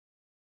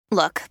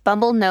Look,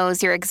 Bumble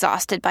knows you're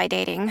exhausted by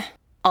dating.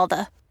 All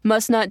the,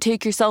 must not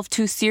take yourself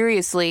too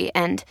seriously,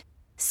 and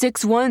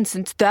 6'1"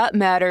 since that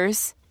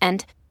matters,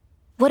 and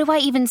what do I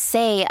even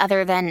say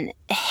other than,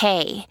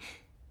 hey?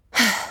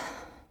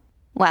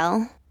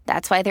 Well,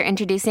 that's why they're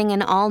introducing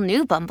an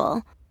all-new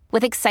Bumble,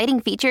 with exciting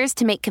features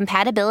to make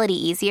compatibility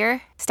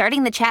easier,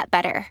 starting the chat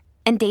better,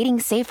 and dating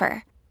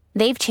safer.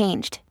 They've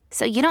changed,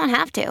 so you don't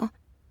have to.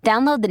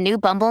 Download the new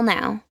Bumble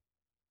now.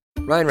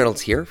 Ryan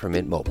Reynolds here from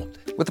Mint Mobile.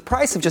 With the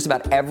price of just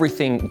about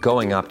everything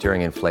going up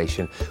during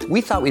inflation, we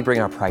thought we'd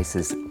bring our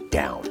prices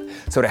down.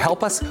 So to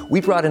help us,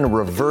 we brought in a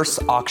reverse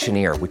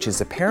auctioneer, which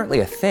is apparently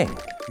a thing.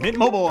 Mint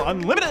Mobile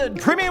Unlimited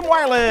Premium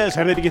Wireless.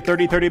 How to get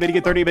 30, 30, bit to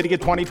get 30, bit to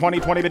get 20,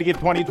 20, 20, bit to get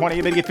 20,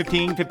 20, bit to get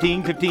 15,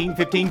 15, 15,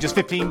 15, just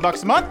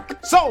 $15 a month?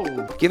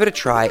 Sold! Give it a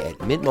try at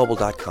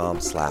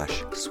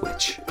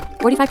mintmobile.com/switch.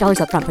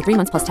 $45 up front for 3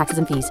 months plus taxes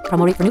and fees.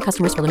 Promo rate for new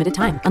customers for limited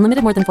time.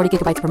 Unlimited more than 40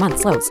 gigabytes per month.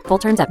 Slows full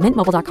terms at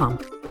mintmobile.com.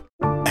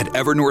 At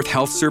Evernorth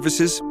Health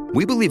Services,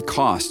 we believe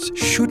costs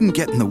shouldn't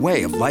get in the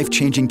way of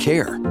life-changing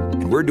care,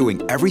 and we're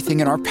doing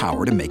everything in our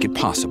power to make it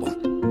possible.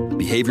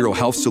 Behavioral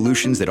health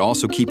solutions that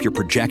also keep your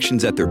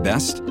projections at their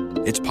best?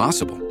 It's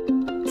possible.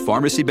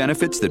 Pharmacy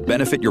benefits that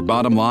benefit your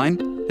bottom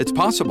line? It's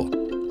possible.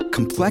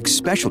 Complex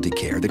specialty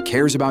care that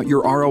cares about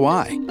your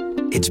ROI?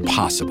 It's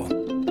possible.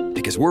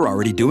 Because we're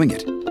already doing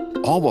it.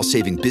 All while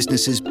saving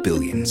businesses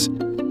billions.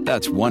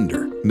 That's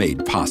Wonder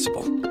made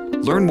possible.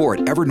 Learn more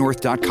at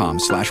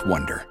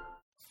evernorth.com/wonder.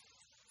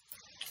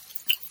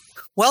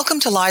 Welcome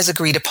to Lies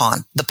Agreed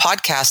Upon, the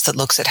podcast that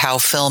looks at how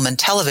film and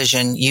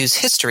television use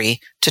history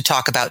to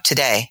talk about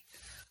today.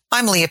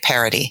 I'm Leah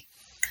Parody.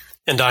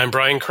 And I'm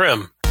Brian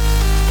Krim.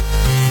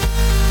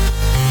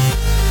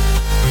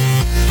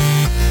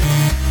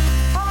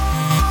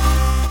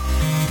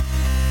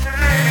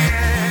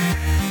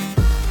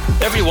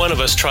 Every one of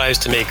us tries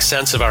to make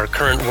sense of our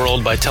current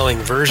world by telling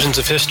versions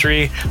of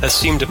history that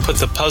seem to put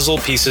the puzzle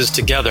pieces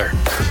together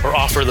or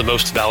offer the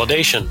most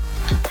validation.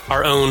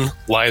 Our own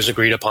lies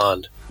agreed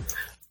upon.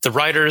 The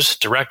writers,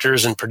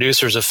 directors, and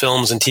producers of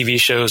films and TV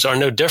shows are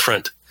no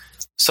different.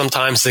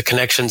 Sometimes the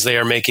connections they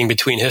are making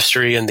between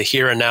history and the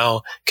here and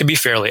now can be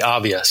fairly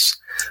obvious,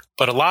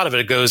 but a lot of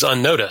it goes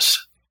unnoticed,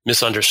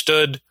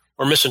 misunderstood,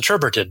 or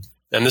misinterpreted,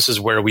 and this is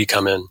where we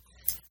come in.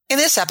 In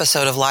this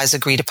episode of Lies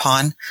Agreed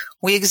Upon,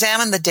 we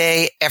examine the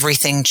day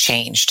everything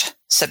changed,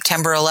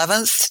 September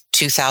 11th,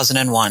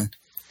 2001.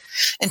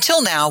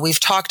 Until now,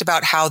 we've talked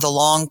about how the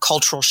long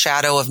cultural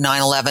shadow of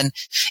 9/11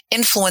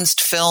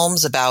 influenced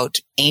films about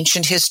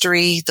ancient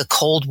history, the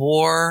Cold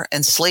War,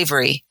 and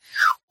slavery,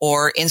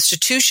 or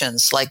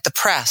institutions like the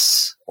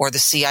press or the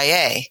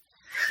CIA.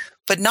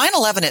 But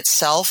 9/11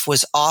 itself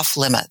was off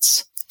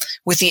limits.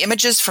 With the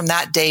images from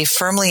that day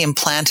firmly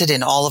implanted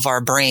in all of our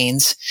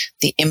brains,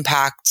 the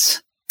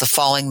impacts, the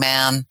falling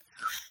man,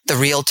 the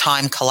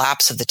real-time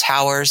collapse of the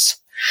towers,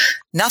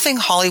 nothing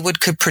Hollywood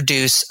could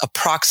produce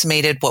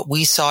approximated what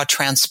we saw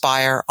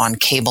transpire on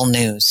cable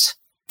news.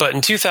 But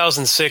in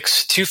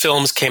 2006, two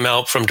films came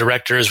out from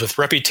directors with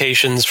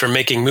reputations for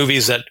making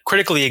movies that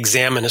critically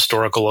examine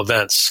historical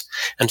events.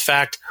 In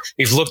fact,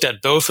 we've looked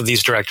at both of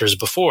these directors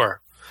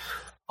before.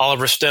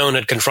 Oliver Stone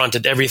had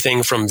confronted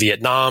everything from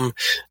Vietnam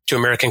to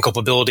American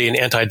culpability in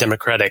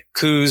anti-democratic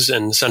coups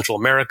in Central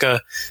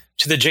America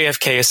to the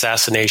JFK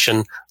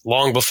assassination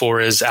long before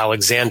his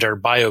Alexander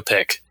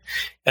biopic.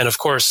 And of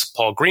course,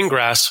 Paul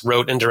Greengrass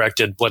wrote and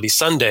directed Bloody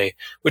Sunday,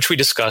 which we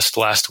discussed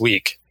last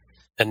week.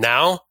 And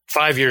now,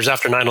 5 years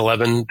after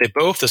 9/11, they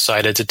both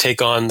decided to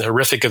take on the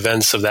horrific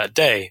events of that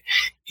day,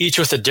 each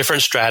with a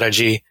different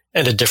strategy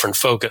and a different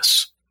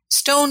focus.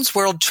 Stone's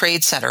World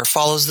Trade Center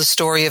follows the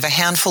story of a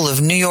handful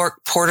of New York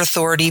Port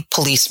Authority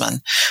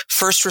policemen,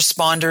 first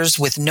responders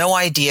with no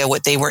idea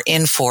what they were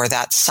in for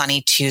that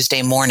sunny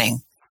Tuesday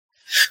morning.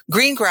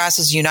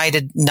 Greengrass's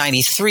United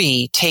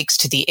 93 takes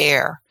to the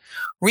air,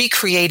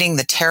 recreating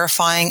the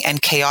terrifying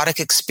and chaotic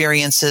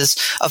experiences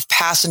of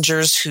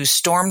passengers who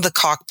stormed the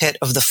cockpit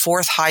of the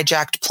fourth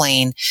hijacked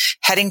plane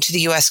heading to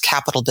the U.S.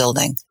 Capitol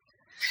building.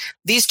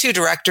 These two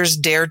directors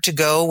dared to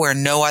go where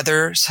no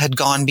others had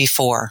gone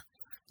before,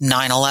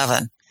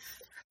 9/11.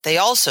 They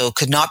also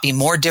could not be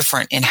more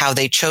different in how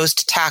they chose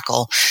to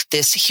tackle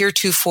this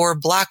heretofore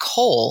black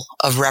hole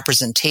of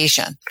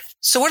representation.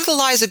 So what are the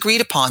lies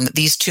agreed upon that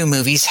these two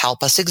movies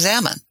help us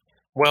examine?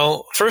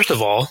 Well, first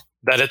of all,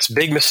 that it's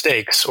big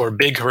mistakes or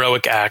big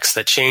heroic acts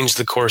that change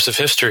the course of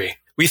history.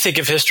 We think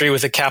of history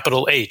with a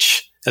capital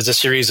H as a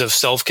series of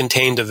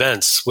self-contained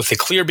events with a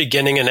clear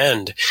beginning and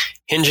end,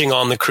 hinging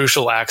on the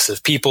crucial acts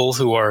of people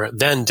who are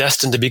then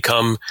destined to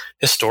become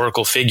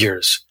historical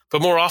figures.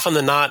 But more often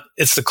than not,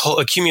 it's the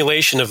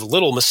accumulation of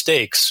little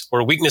mistakes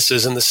or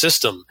weaknesses in the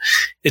system.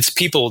 It's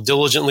people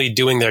diligently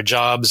doing their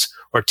jobs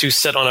or too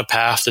set on a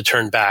path to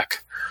turn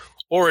back.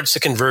 Or it's the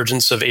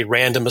convergence of a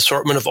random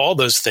assortment of all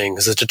those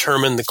things that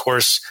determine the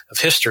course of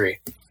history.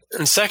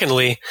 And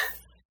secondly,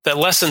 that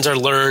lessons are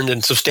learned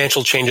and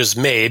substantial changes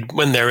made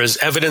when there is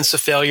evidence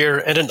of failure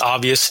and an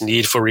obvious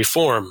need for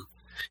reform.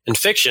 In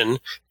fiction,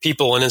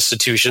 people and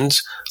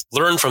institutions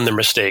learn from their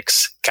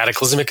mistakes.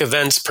 Cataclysmic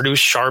events produce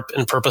sharp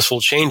and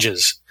purposeful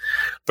changes.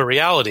 But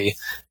reality,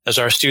 as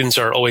our students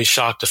are always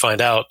shocked to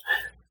find out,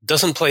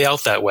 doesn't play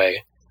out that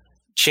way.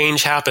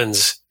 Change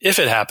happens, if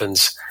it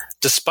happens,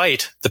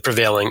 despite the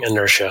prevailing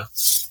inertia.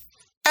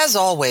 As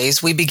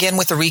always, we begin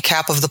with a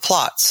recap of the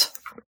plots.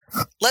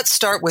 Let's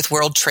start with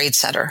World Trade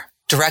Center,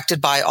 directed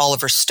by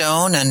Oliver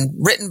Stone and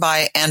written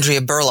by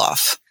Andrea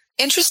Berloff.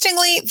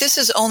 Interestingly, this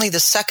is only the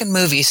second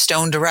movie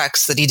Stone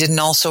directs that he didn't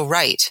also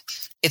write.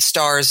 It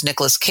stars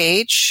Nicolas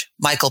Cage,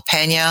 Michael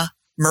Pena,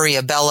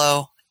 Maria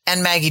Bello,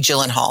 and Maggie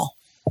Gyllenhaal.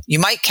 You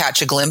might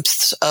catch a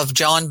glimpse of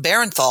John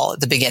Barenthal at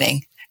the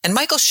beginning, and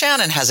Michael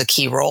Shannon has a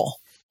key role.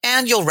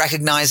 And you'll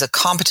recognize a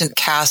competent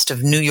cast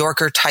of New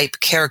Yorker-type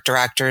character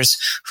actors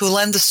who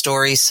lend the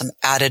story some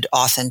added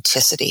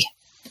authenticity.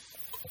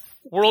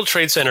 World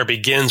Trade Center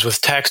begins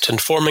with text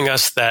informing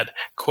us that,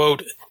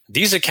 quote,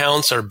 these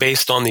accounts are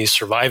based on the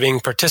surviving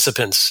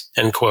participants,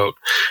 end quote.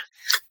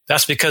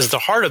 That's because the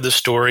heart of the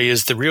story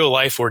is the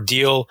real-life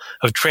ordeal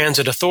of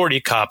transit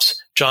authority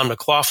cops John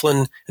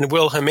McLaughlin and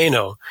Will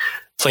Jimeno,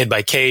 played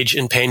by Cage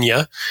and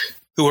Pena,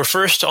 who were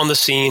first on the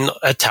scene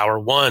at Tower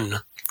 1.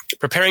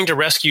 Preparing to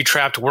rescue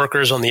trapped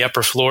workers on the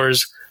upper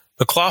floors,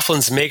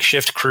 McLaughlin's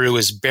makeshift crew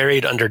is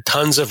buried under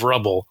tons of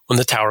rubble when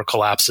the tower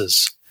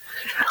collapses.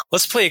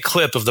 Let's play a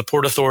clip of the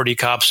Port Authority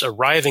cops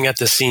arriving at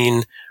the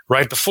scene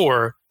right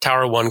before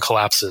Tower 1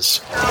 collapses.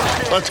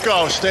 Let's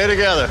go. Stay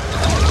together.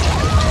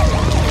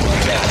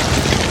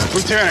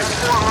 Lieutenant,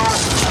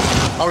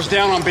 I was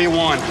down on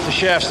B1. The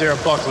shaft's there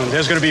at Buckland.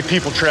 There's going to be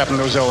people trapped in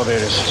those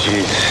elevators.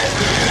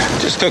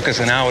 Jeez. Just took us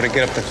an hour to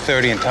get up to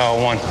 30 in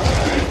Tower 1.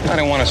 I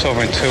didn't want us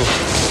over in 2.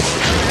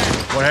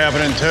 What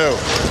happened in 2?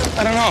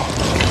 I don't know.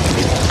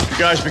 You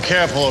guys be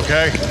careful,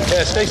 okay?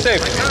 Yeah, stay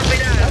safe.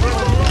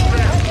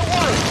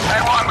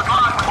 A1,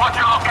 McLaughlin, what's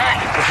your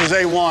location? This is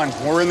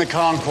A1. We're in the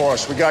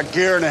concourse. We got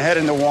gear and head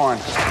into 1.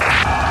 A1,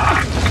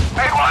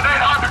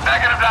 800,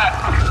 negative that.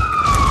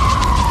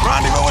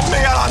 Rendezvous with me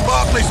out on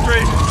Barclay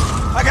Street.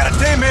 I got a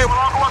team here. We'll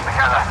all go up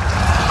together.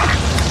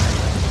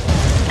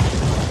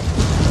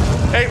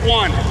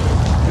 8-1.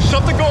 There's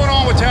something going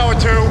on with Tower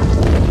 2.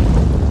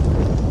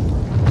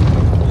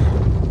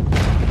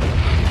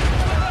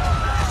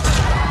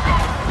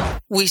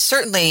 We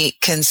certainly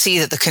can see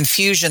that the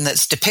confusion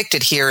that's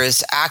depicted here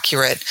is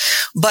accurate,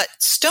 but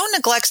Stone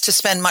neglects to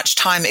spend much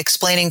time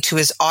explaining to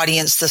his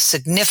audience the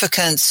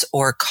significance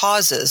or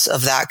causes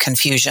of that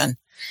confusion.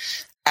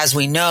 As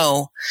we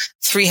know,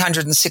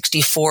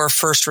 364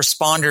 first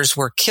responders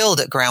were killed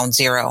at Ground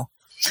Zero.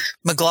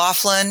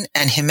 McLaughlin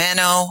and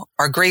Jimeno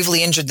are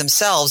gravely injured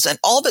themselves and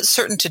all but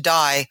certain to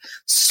die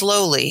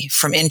slowly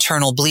from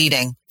internal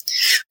bleeding.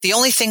 The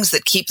only things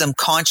that keep them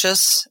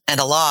conscious and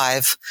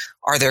alive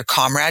are their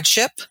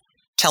comradeship,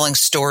 telling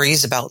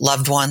stories about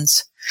loved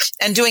ones,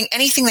 and doing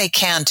anything they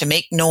can to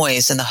make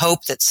noise in the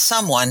hope that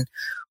someone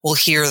will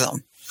hear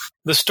them.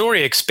 The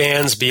story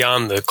expands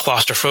beyond the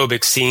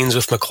claustrophobic scenes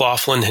with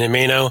McLaughlin and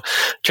Jimeno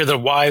to their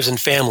wives and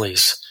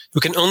families,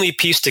 who can only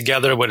piece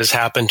together what has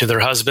happened to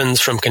their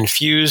husbands from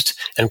confused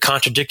and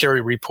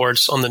contradictory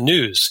reports on the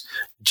news,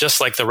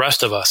 just like the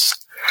rest of us.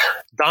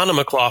 Donna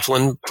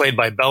McLaughlin, played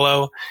by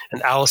Bello,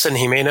 and Allison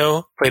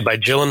Jimeno, played by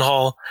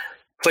Gyllenhaal,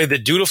 play the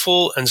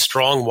dutiful and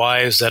strong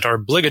wives that are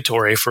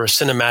obligatory for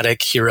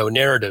cinematic hero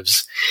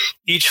narratives,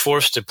 each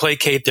forced to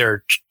placate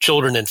their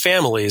children and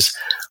families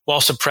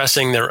while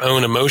suppressing their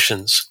own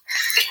emotions.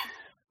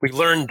 We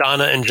learn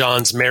Donna and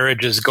John's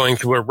marriage is going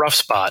through a rough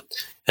spot,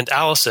 and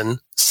Allison,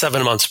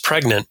 7 months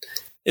pregnant,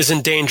 is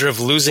in danger of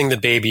losing the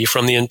baby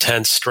from the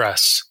intense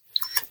stress.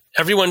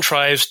 Everyone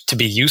tries to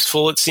be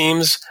useful, it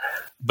seems,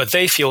 but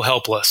they feel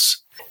helpless.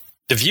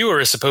 The viewer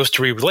is supposed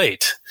to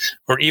relate,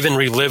 or even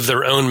relive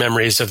their own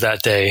memories of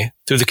that day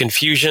through the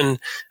confusion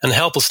and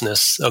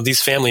helplessness of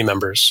these family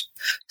members.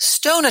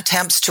 Stone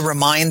attempts to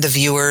remind the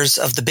viewers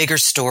of the bigger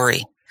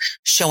story,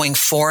 showing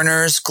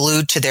foreigners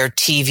glued to their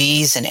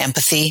TVs and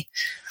empathy,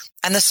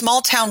 and the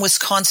small-town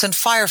Wisconsin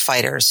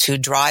firefighters who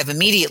drive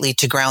immediately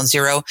to Ground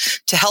Zero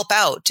to help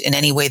out in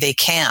any way they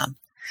can.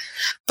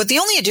 But the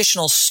only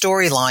additional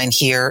storyline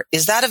here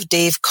is that of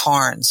Dave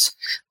Carnes,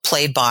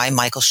 played by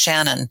Michael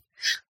Shannon.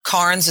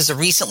 Carnes is a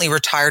recently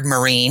retired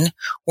Marine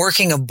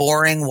working a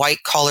boring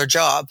white-collar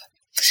job.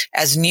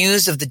 As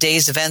news of the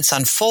day's events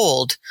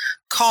unfold,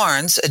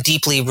 Carnes, a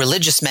deeply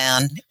religious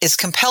man, is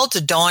compelled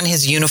to don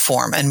his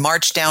uniform and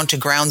march down to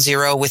Ground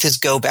Zero with his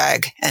go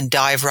bag and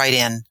dive right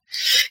in.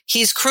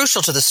 He's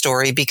crucial to the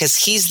story because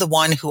he's the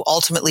one who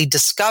ultimately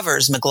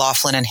discovers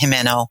McLaughlin and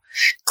Jimeno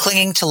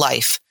clinging to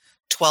life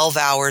 12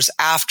 hours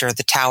after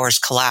the towers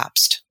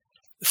collapsed.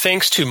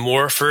 Thanks to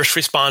more first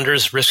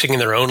responders risking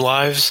their own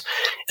lives,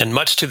 and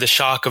much to the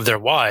shock of their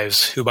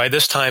wives, who by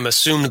this time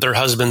assumed their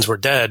husbands were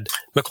dead,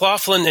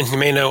 McLaughlin and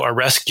Jimeno are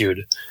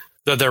rescued,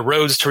 though their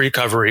roads to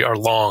recovery are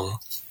long.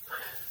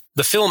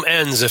 The film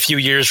ends a few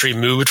years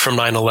removed from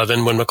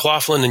 9/11 when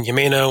McLaughlin and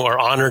Jimeno are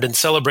honored and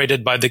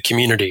celebrated by the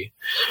community.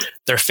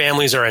 Their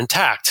families are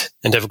intact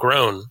and have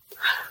grown.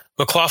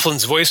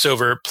 McLaughlin's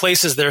voiceover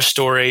places their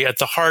story at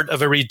the heart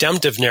of a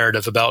redemptive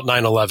narrative about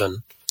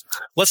 9/11.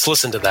 Let's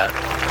listen to that.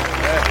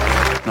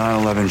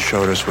 9/11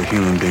 showed us what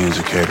human beings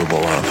are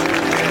capable of.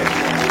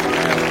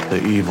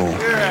 The evil,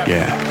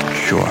 yeah,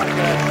 sure.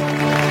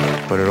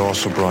 But it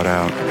also brought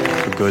out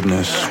the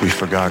goodness we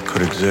forgot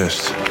could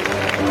exist.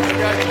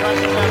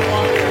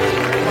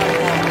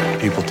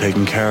 People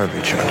taking care of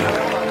each other.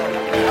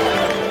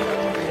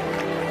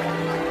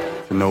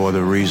 For no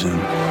other reason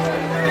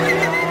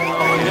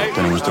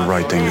than it was the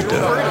right thing to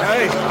do.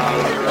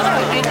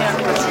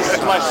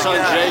 That's my son,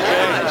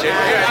 JJ.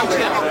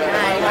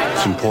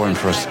 It's important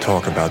for us to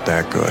talk about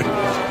that good,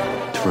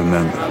 to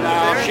remember.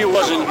 No, if she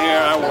wasn't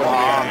here, I wouldn't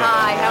have.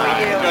 Hi, how are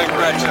you?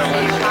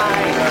 Congratulations.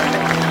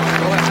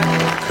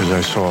 Because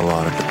I saw a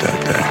lot of it that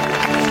day.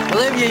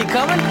 Olivia, you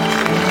coming?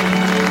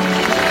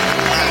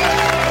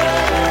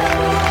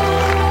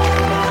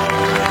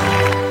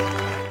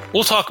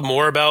 We'll talk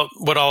more about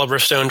what Oliver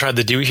Stone tried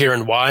to do here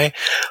and why,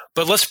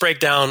 but let's break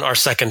down our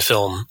second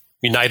film,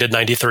 United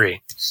 93.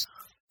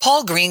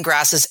 Paul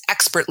Greengrass's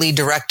expertly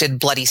directed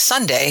Bloody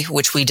Sunday,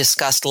 which we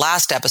discussed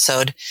last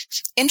episode,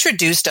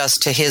 introduced us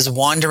to his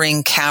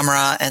wandering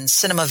camera and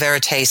cinema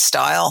verite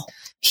style.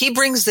 He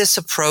brings this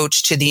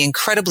approach to the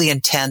incredibly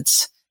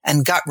intense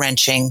and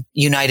gut-wrenching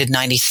United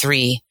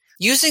 93,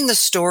 using the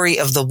story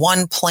of the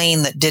one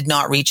plane that did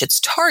not reach its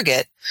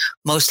target,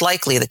 most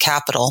likely the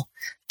Capitol,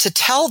 to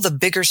tell the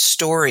bigger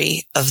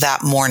story of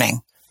that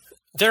morning.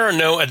 There are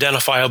no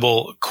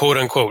identifiable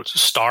quote-unquote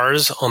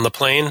stars on the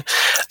plane,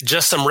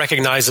 just some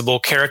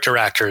recognizable character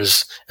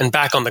actors. And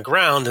back on the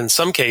ground, in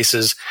some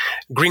cases,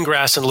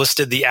 Greengrass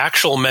enlisted the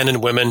actual men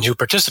and women who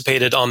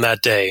participated on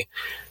that day.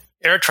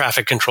 Air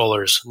traffic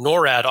controllers,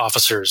 NORAD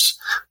officers,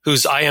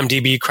 whose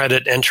IMDb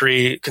credit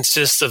entry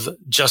consists of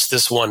just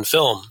this one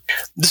film.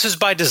 This is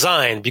by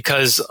design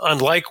because,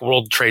 unlike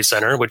World Trade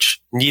Center, which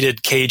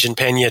needed Cage and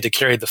Pena to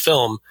carry the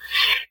film,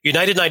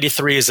 United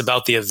 93 is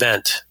about the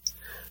event.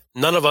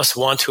 None of us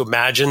want to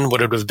imagine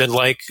what it would have been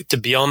like to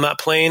be on that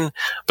plane,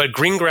 but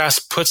Greengrass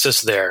puts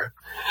us there.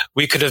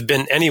 We could have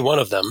been any one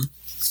of them.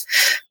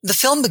 The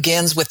film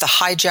begins with the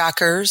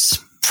hijackers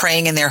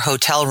praying in their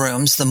hotel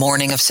rooms the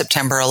morning of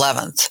September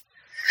 11th.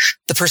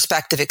 The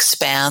perspective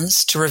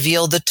expands to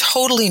reveal the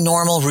totally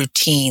normal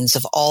routines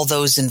of all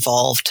those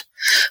involved.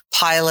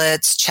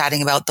 Pilots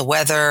chatting about the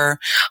weather,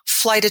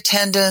 flight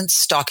attendants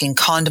stocking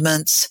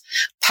condiments,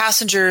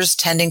 passengers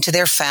tending to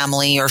their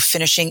family or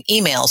finishing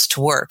emails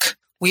to work.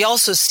 We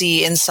also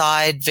see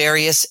inside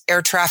various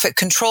air traffic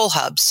control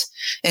hubs,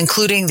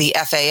 including the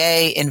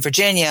FAA in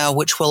Virginia,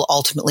 which will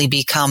ultimately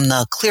become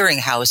the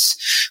clearinghouse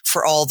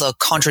for all the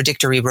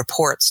contradictory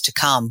reports to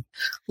come.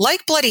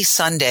 Like Bloody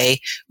Sunday,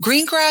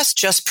 Greengrass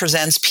just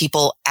presents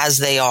people as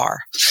they are.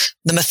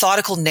 The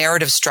methodical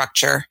narrative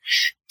structure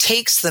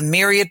takes the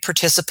myriad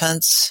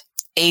participants,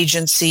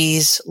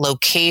 agencies,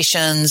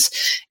 locations,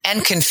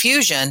 and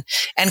confusion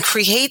and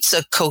creates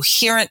a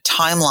coherent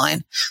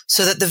timeline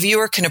so that the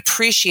viewer can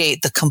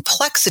appreciate the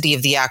complexity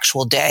of the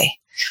actual day.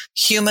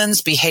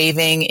 Humans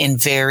behaving in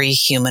very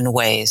human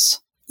ways.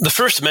 The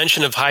first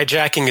mention of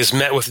hijacking is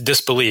met with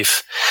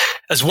disbelief.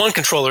 As one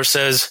controller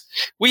says,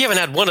 "We haven't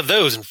had one of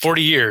those in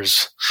 40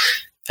 years.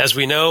 As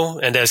we know,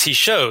 and as he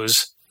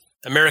shows,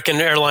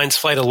 American Airlines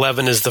Flight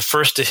 11 is the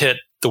first to hit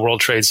the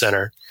World Trade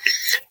Center.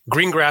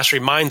 Greengrass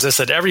reminds us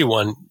that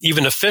everyone,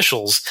 even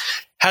officials,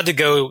 had to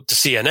go to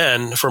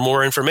CNN for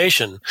more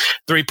information.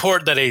 The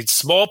report that a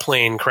small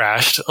plane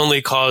crashed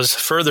only caused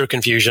further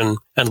confusion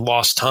and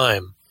lost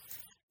time.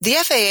 The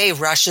FAA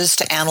rushes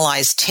to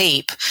analyze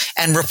tape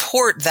and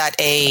report that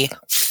a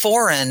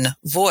foreign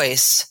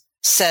voice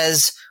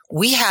says,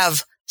 "We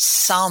have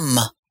some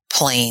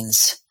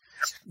planes."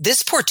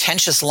 This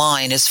portentous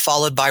line is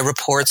followed by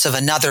reports of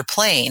another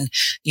plane,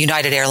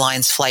 United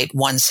Airlines Flight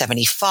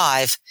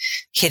 175,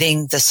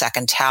 hitting the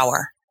second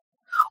tower.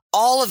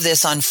 All of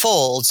this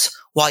unfolds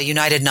while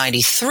United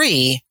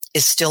 93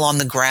 is still on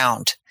the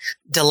ground,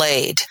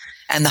 delayed,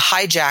 and the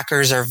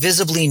hijackers are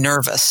visibly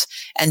nervous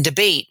and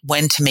debate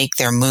when to make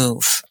their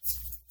move.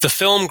 The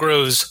film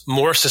grows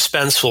more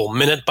suspenseful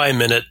minute by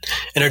minute,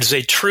 and it is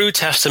a true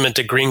testament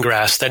to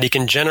Greengrass that he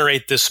can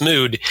generate this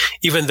mood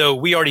even though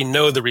we already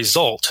know the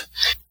result.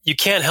 You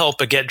can't help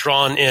but get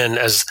drawn in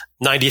as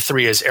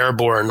 93 is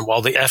airborne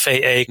while the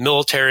FAA,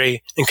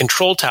 military, and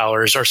control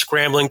towers are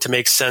scrambling to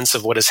make sense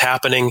of what is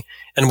happening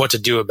and what to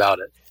do about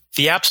it.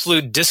 The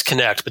absolute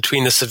disconnect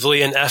between the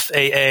civilian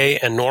FAA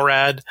and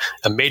NORAD,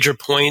 a major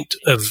point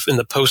in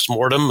the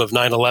post-mortem of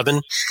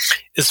 9/11,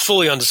 is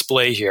fully on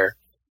display here.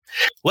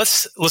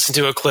 Let's listen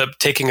to a clip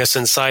taking us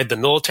inside the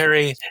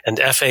military and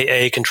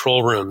FAA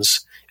control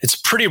rooms. It's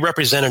pretty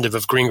representative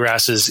of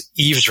Greengrass's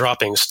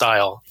eavesdropping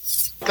style.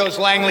 Those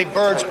Langley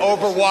birds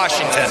over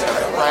Washington.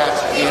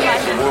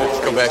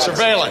 Go back.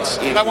 Surveillance.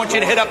 I want you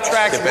to hit up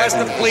tracks west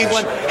of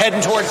Cleveland,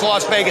 heading towards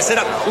Las Vegas. Hit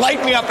up,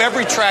 light me up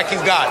every track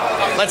you've got.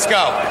 Let's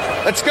go.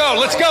 Let's go.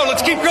 Let's go.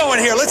 Let's keep going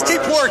here. Let's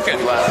keep working.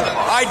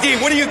 ID,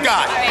 what do you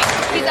got?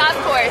 He's off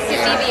course. He's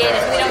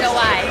deviated. We don't know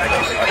why.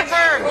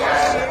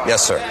 Confirmed.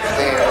 Yes, sir.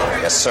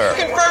 Yes, sir.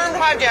 Confirmed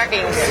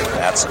hijackings.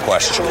 That's the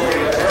question.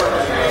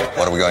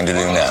 What are we going to do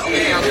now?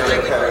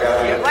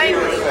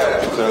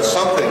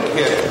 Something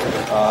hit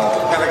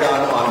the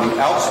Pentagon on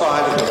the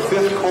outside of the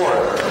 5th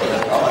Corps,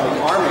 on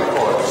the Army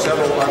Corps.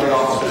 Several Army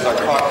officers I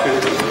talked to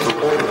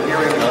reported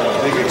hearing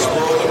a big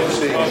explosion,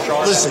 seeing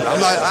shots. Listen, I'm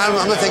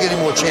not taking any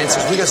more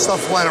chances. We got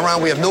stuff flying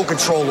around we have no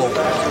control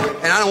over.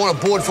 And I don't want a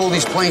board full of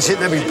these planes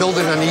hitting every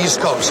building on the East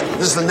Coast.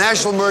 This is a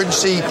national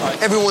emergency.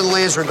 Everyone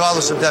lands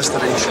regardless of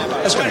destination.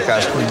 That's going to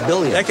cost $3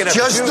 billion.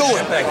 Just do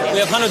it. We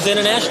have hundreds of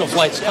international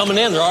flights coming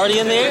in. They're already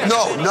in the air.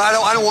 No,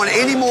 I don't want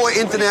any more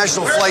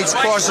international flights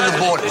crossing the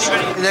borders.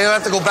 And they're going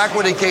to have to go back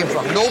where they came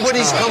from.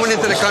 Nobody's coming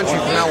into the country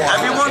from now on.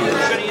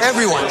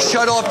 Everyone.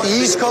 Shut off the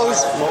East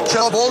Coast.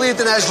 Shut off all the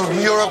internationals from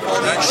Europe.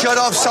 Shut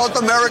off South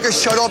America.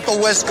 Shut off the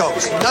West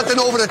Coast. Nothing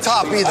over the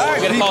top either.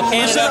 We're going to call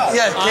Canada.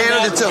 Yeah,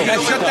 Canada too.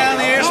 Shut down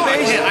the airspace.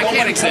 I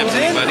can't accept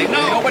anybody.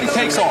 Nobody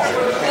takes off.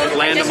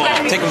 Land them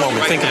all. Take a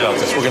moment. Think about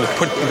this. We're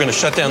going to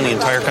shut down the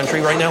entire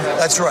country right now?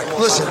 That's right.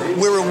 Listen,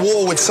 we're at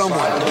war with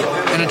someone.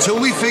 And until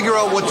we figure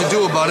out what to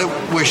do about it,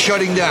 we're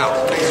shutting down.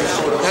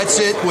 That's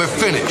it. We're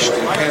finished.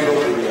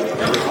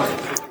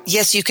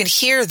 Yes, you can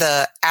hear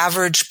the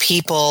average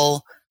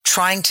people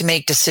trying to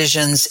make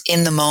decisions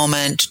in the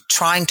moment,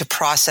 trying to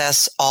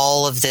process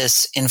all of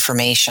this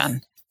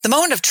information. The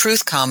moment of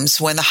truth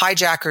comes when the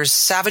hijackers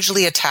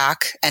savagely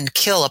attack and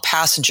kill a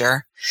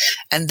passenger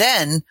and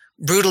then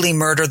brutally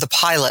murder the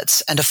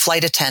pilots and a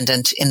flight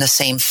attendant in the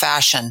same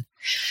fashion,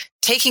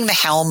 taking the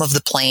helm of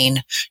the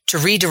plane to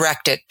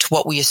redirect it to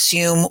what we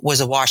assume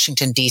was a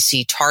Washington,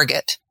 D.C.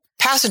 target.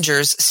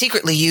 Passengers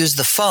secretly use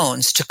the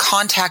phones to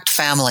contact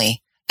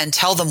family and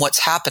tell them what's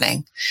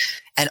happening,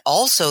 and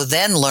also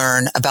then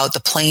learn about the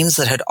planes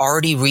that had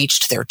already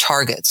reached their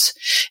targets,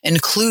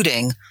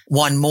 including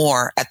one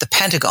more at the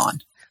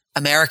Pentagon,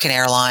 American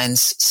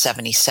Airlines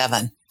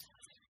 77.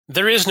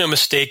 There is no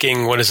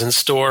mistaking what is in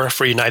store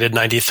for United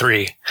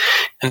 93,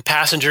 and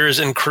passengers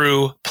and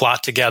crew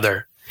plot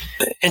together.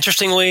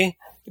 Interestingly,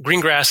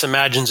 Greengrass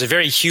imagines a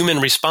very human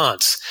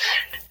response.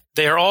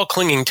 They are all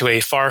clinging to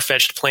a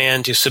far-fetched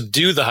plan to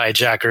subdue the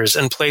hijackers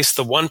and place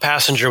the one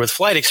passenger with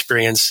flight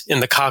experience in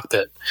the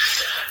cockpit.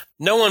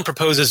 No one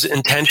proposes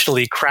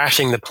intentionally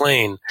crashing the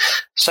plane,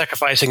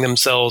 sacrificing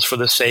themselves for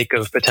the sake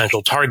of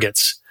potential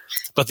targets.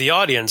 But the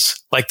audience,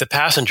 like the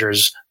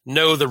passengers,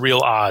 know the real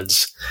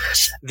odds.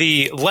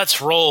 The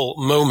let's roll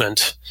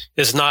moment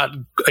is not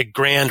a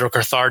grand or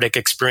cathartic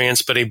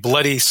experience, but a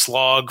bloody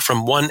slog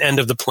from one end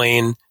of the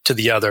plane to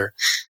the other.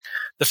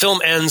 The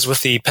film ends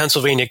with the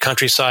Pennsylvania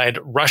countryside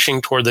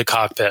rushing toward the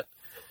cockpit.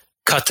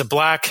 Cut to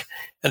black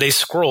and a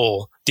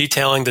scroll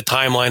detailing the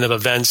timeline of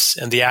events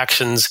and the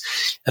actions,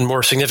 and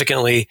more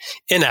significantly,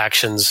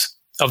 inactions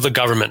of the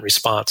government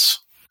response.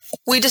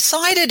 We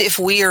decided if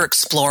we are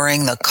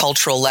exploring the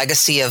cultural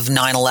legacy of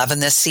 9/11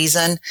 this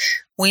season,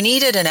 we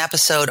needed an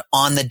episode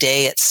on the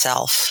day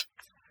itself.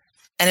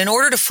 And in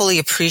order to fully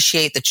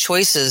appreciate the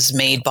choices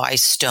made by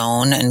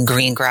Stone and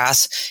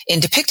Greengrass in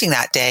depicting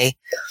that day,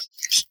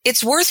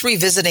 it's worth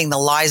revisiting the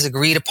lies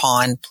agreed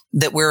upon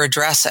that we're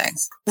addressing.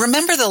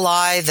 Remember the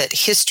lie that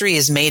history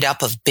is made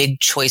up of big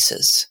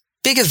choices,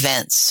 big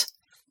events,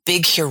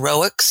 big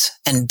heroics,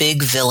 and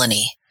big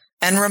villainy.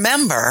 And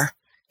remember,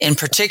 in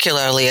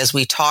particularly as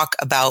we talk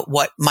about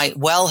what might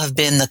well have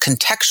been the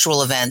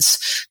contextual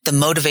events that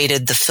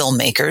motivated the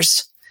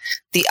filmmakers,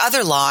 the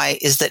other lie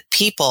is that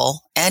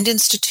people and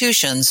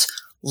institutions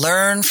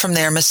learn from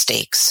their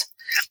mistakes,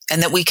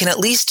 and that we can at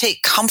least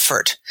take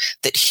comfort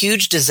that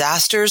huge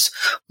disasters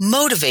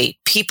motivate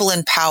people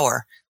in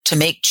power to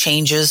make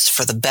changes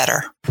for the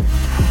better.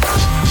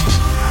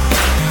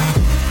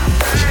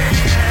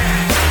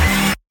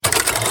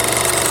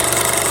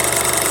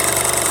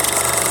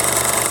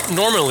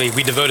 Normally,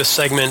 we devote a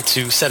segment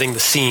to setting the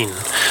scene,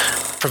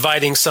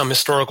 providing some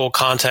historical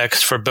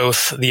context for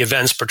both the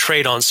events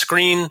portrayed on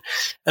screen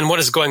and what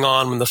is going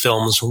on when the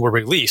films were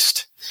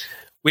released.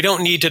 We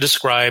don't need to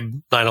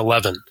describe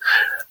 9/11,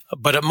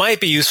 but it might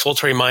be useful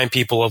to remind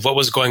people of what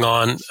was going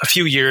on a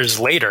few years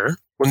later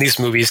when these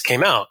movies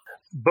came out.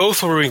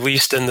 Both were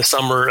released in the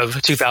summer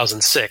of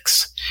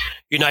 2006,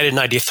 United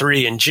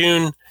 93 in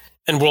June,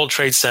 and World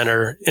Trade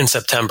Center in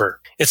September.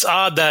 It's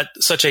odd that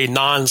such a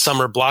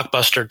non-summer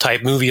blockbuster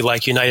type movie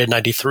like United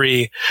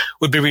 93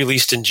 would be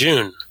released in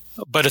June.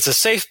 But it's a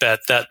safe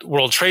bet that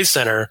World Trade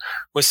Center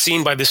was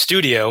seen by the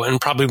studio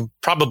and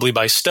probably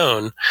by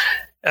Stone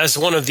as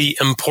one of the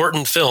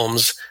important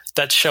films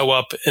that show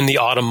up in the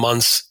autumn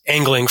months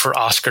angling for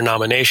Oscar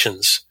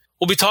nominations.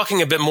 We'll be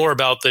talking a bit more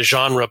about the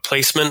genre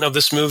placement of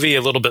this movie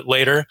a little bit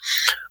later.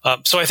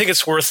 So I think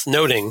it's worth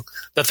noting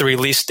that the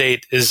release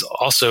date is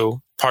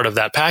also part of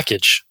that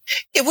package.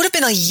 It would have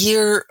been a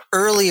year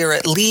earlier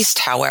at least,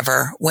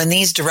 however, when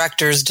these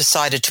directors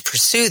decided to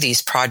pursue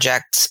these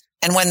projects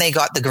and when they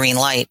got the green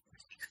light.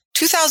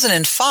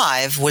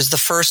 2005 was the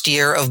first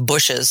year of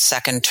Bush's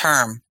second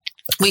term.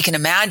 We can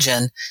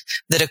imagine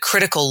that a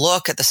critical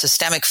look at the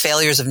systemic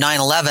failures of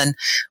 9/11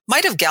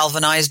 might have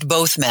galvanized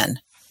both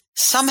men.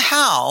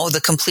 Somehow, the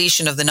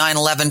completion of the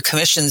 9/11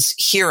 Commission's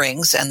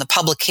hearings and the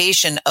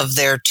publication of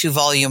their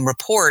 2-volume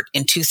report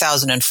in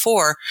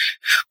 2004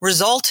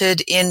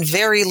 resulted in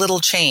very little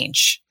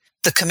change.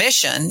 The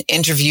Commission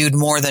interviewed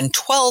more than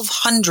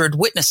 1,200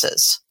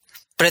 witnesses.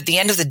 But at the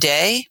end of the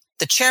day,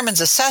 the chairman's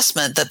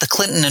assessment that the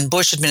Clinton and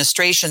Bush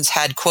administrations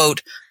had,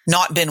 quote,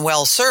 not been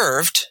well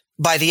served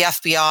by the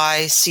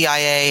FBI,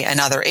 CIA, and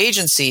other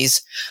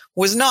agencies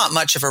was not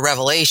much of a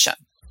revelation.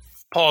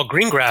 Paul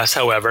Greengrass,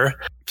 however,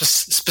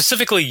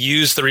 specifically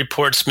used the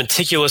report's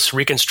meticulous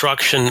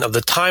reconstruction of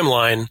the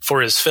timeline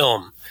for his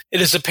film. It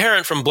is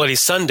apparent from Bloody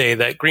Sunday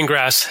that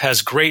Greengrass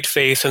has great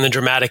faith in the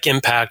dramatic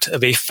impact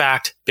of a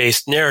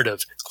fact-based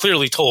narrative,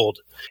 clearly told,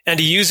 and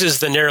he uses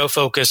the narrow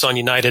focus on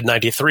United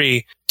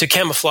 93 to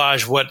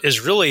camouflage what is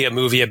really a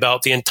movie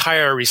about the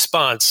entire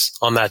response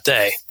on that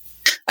day.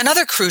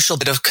 Another crucial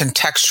bit of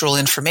contextual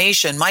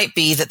information might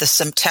be that the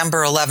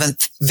September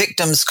 11th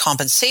Victims'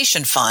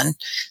 Compensation Fund,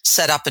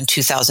 set up in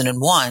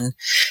 2001,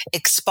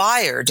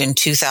 expired in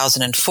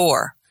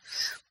 2004.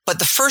 But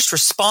the first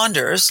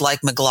responders,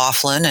 like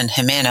McLaughlin and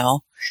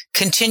Jimeno,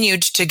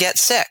 continued to get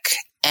sick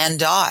and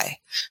die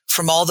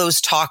from all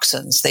those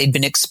toxins they'd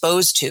been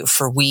exposed to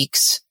for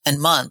weeks and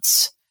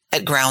months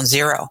at Ground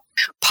Zero.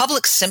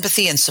 Public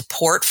sympathy and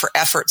support for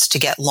efforts to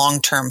get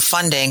long-term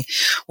funding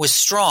was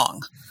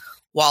strong,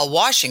 while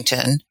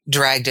Washington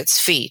dragged its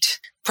feet.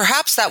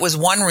 Perhaps that was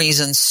one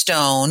reason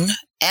Stone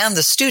and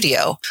the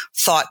studio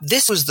thought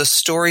this was the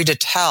story to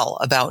tell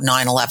about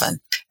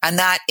 9/11, and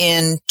that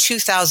in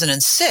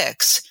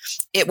 2006,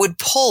 it would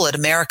pull at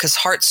America's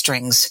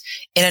heartstrings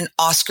in an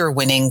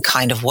Oscar-winning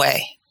kind of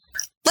way.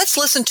 Let's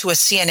listen to a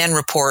CNN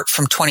report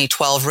from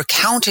 2012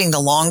 recounting the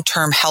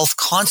long-term health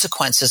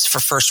consequences for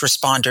first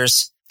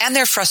responders and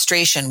their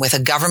frustration with a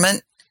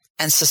government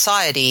and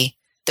society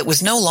that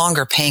was no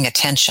longer paying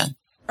attention.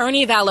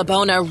 Ernie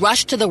Valabona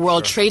rushed to the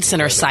World Trade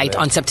Center site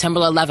on September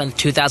 11,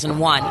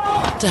 2001,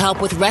 to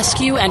help with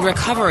rescue and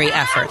recovery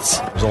efforts.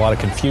 There was a lot of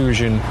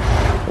confusion,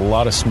 a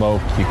lot of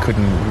smoke. You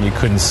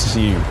couldn't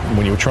see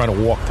when you were trying to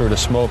walk through the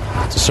smoke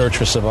to search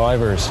for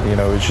survivors.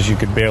 It's just you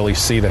could barely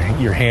see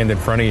your hand in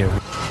front of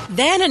you.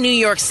 Then a New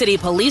York City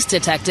police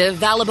detective,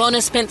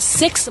 Valabona spent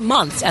 6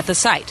 months at the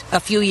site. A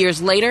few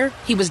years later,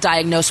 he was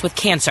diagnosed with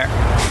cancer.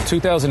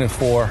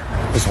 2004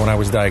 is when I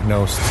was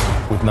diagnosed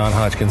with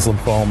non-Hodgkin's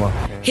lymphoma.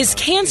 His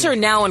cancer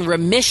now in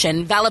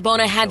remission,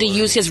 Valabona had to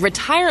use his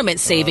retirement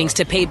savings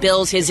to pay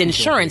bills his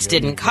insurance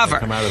didn't cover.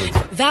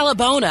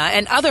 Valabona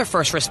and other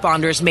first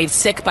responders made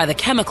sick by the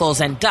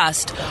chemicals and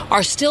dust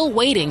are still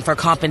waiting for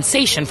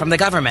compensation from the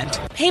government.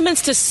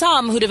 Payments to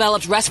some who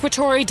developed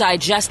respiratory,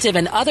 digestive,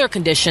 and other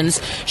conditions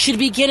should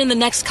begin in the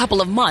next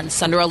couple of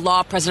months under a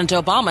law President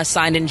Obama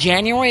signed in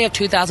January of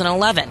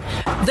 2011.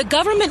 The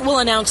government will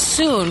announce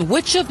soon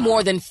which of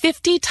more than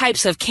 50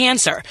 types of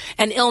cancer,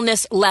 an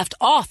illness left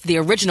off the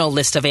original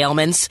list of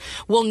ailments,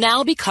 will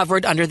now be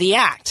covered under the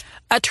Act.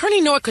 Attorney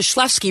Noah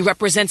Kozlowski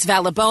represents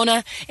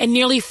Valabona and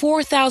nearly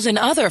 4,000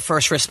 other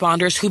first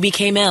responders who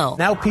became ill.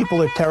 Now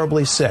people are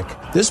terribly sick.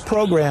 This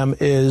program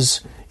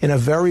is, in a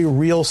very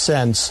real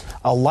sense,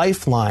 a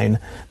lifeline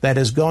that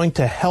is going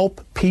to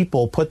help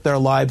people put their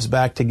lives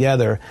back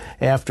together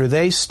after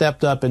they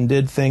stepped up and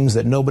did things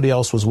that nobody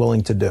else was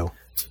willing to do.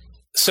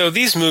 So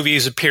these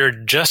movies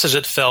appeared just as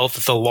it felt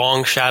that the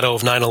long shadow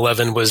of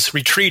 9/11 was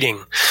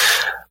retreating,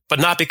 but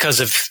not because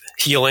of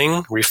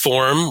healing,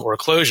 reform, or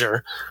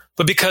closure,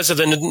 but because of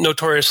the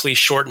notoriously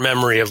short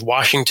memory of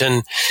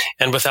Washington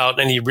and without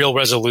any real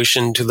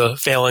resolution to the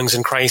failings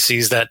and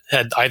crises that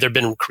had either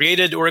been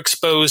created or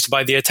exposed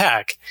by the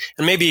attack.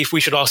 And maybe if we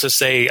should also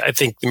say, I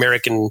think the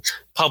American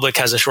public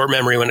has a short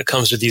memory when it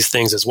comes to these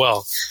things as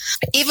well.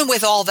 Even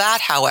with all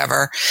that,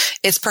 however,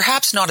 it's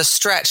perhaps not a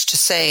stretch to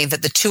say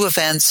that the two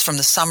events from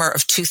the summer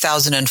of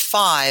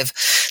 2005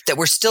 that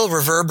were still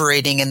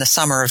reverberating in the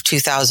summer of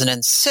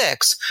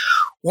 2006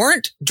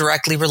 weren't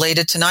directly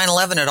related to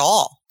 9/11 at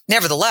all.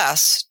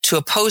 Nevertheless, to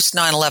a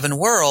post-9/11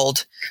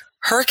 world,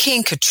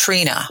 Hurricane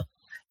Katrina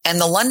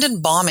and the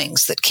London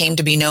bombings that came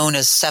to be known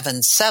as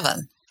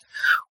 7/7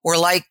 were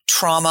like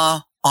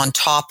trauma on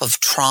top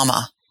of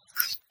trauma.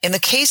 In the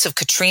case of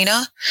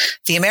Katrina,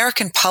 the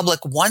American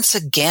public once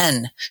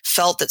again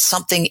felt that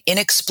something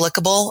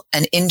inexplicable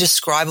and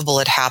indescribable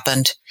had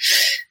happened,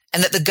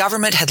 and that the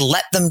government had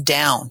let them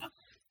down,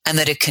 and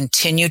that it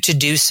continued to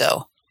do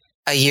so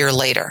a year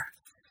later.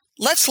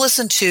 Let's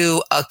listen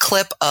to a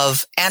clip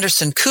of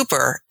Anderson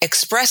Cooper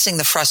expressing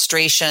the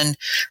frustration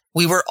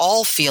we were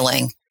all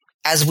feeling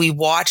as we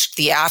watched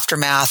the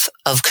aftermath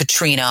of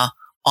Katrina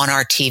on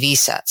our TV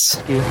sets.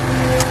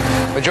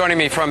 But joining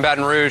me from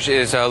Baton Rouge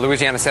is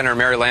Louisiana Senator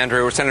Mary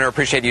Landrieu. Senator,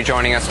 appreciate you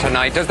joining us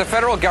tonight. Does the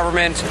federal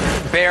government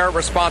bear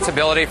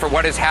responsibility for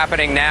what is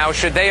happening now?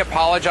 Should they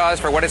apologize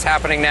for what is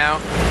happening now?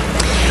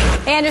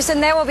 Anderson,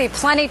 there will be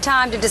plenty of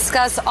time to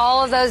discuss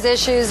all of those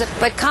issues,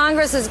 but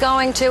Congress is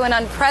going to an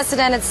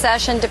unprecedented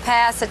session to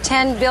pass a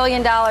 $10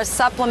 billion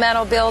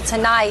supplemental bill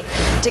tonight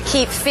to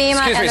keep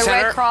FEMA and the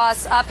Red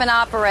Cross up and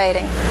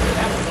operating.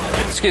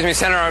 Excuse me,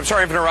 Senator, I'm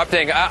sorry for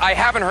interrupting. I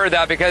haven't heard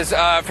that because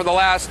for the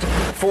last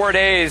 4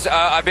 days,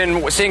 I've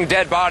been seeing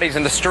dead bodies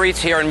in the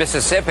streets here in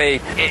Mississippi.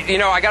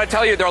 I got to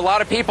tell you, there are a lot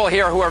of people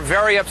here who are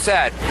very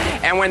upset.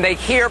 And when they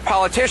hear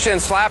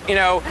politicians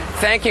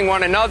thanking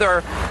one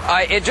another,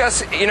 it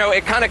just,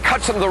 it kind of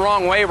cuts them the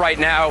wrong way right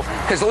now.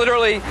 Because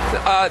literally,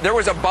 there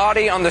was a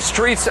body on the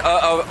streets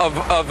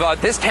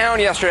of this town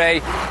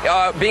yesterday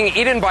being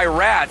eaten by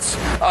rats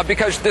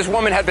because this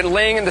woman had been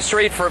laying in the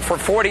street for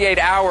 48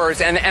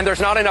 hours and there's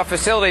not enough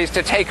facilities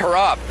to take her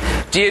up.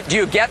 Do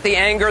you get the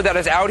anger that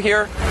is out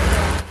here?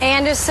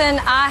 Anderson,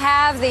 I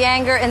have the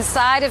anger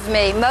inside of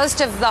me.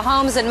 Most of the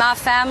homes in my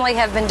family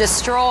have been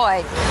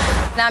destroyed.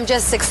 And I'm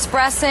just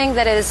expressing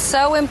that it is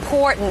so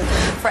important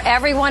for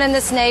everyone in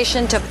this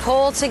nation to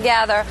pull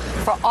together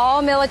for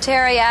all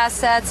military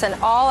assets and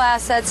all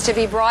assets to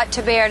be brought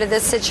to bear to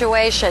this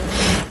situation.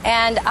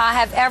 And I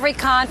have every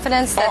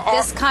confidence that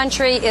this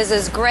country is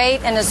as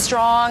great and as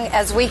strong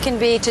as we can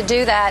be to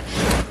do that.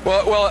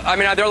 Well, I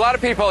mean, there are a lot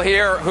of people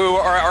here who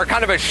are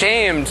kind of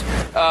ashamed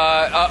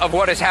of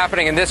what is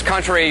happening in this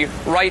country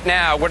right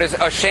now, what is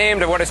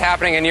ashamed of what is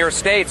happening in your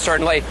state,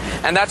 certainly.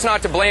 And that's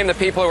not to blame the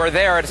people who are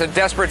there. It's a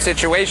desperate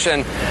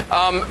situation.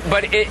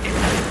 But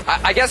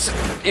I guess,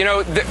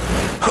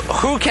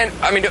 who can,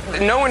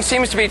 no one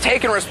seems to be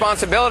taking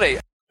responsibility.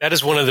 That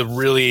is one of the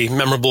really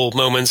memorable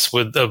moments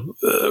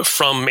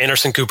from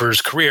Anderson Cooper's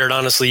career. And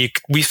honestly,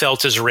 we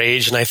felt his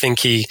rage, and I think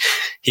he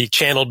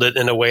channeled it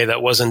in a way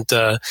that wasn't,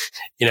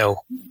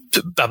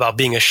 about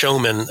being a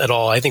showman at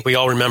all. I think we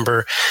all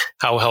remember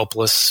how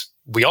helpless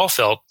we all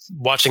felt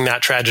watching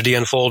that tragedy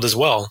unfold as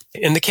well.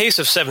 In the case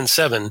of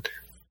 7/7,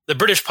 the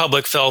British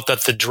public felt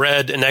that the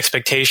dread and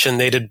expectation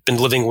they'd had been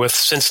living with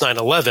since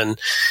 9/11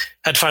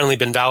 had finally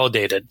been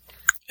validated.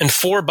 In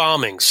 4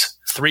 bombings,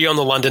 3 on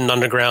the London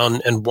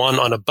Underground and 1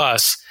 on a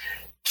bus,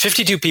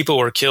 52 people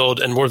were killed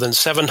and more than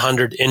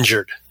 700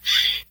 injured.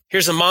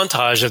 Here's a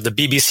montage of the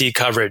BBC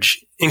coverage,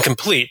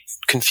 incomplete,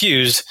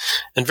 confused,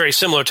 and very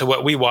similar to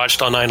what we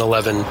watched on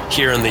 9/11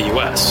 here in the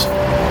US.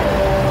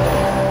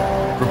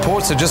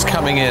 Reports are just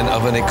coming in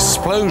of an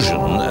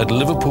explosion at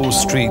Liverpool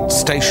Street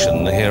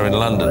Station here in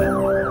London.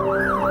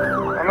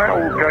 On that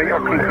Aldgate, I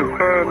can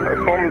confirm a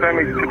bomb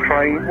damage to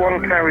train,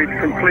 1 carriage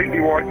completely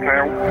wiped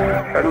out,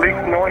 at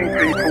least 9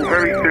 people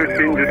very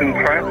seriously injured and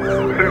trapped,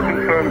 2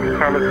 confirmed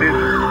fatalities.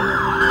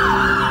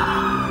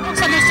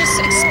 So there's this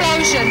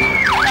explosion,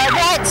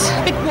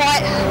 big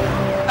white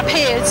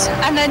appeared,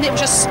 and then it was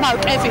just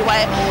smoke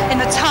everywhere in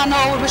the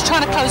tunnel. We was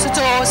trying to close the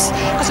doors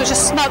because it was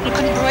just smoke, we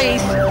couldn't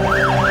breathe.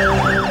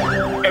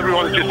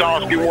 Everyone's just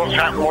asking what's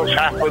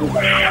happened.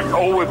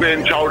 All we're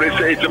being told is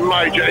it's a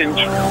major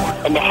incident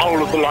and the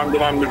whole of the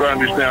London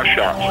Underground is now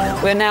shut.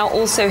 We're now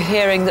also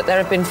hearing that there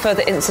have been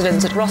further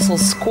incidents at Russell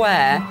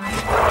Square.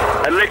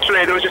 And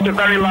literally there was just a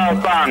very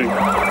loud bang.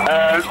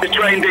 The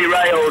train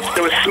derailed,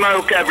 there was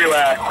smoke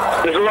everywhere.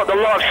 There's a lot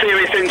of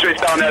serious injuries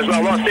down there as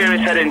well, a lot of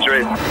serious head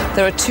injuries.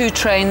 There are 2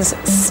 trains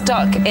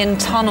stuck in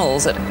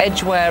tunnels at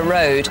Edgware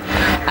Road,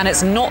 and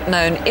it's not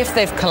known if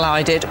they've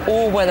collided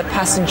or whether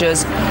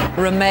passengers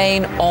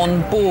remain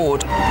on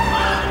board.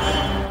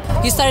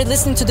 You started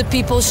listening to the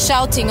people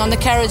shouting on the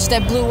carriage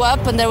that blew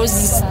up, and there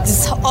was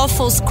this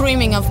awful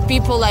screaming of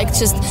people like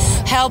just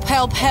help,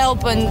 help,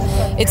 help, and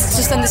it's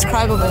just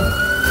indescribable.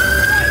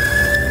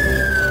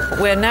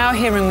 We're now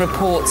hearing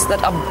reports that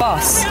a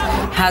bus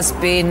has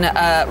been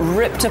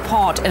ripped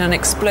apart in an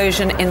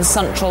explosion in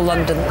central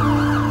London.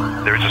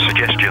 There is a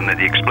suggestion that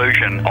the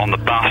explosion on the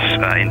bus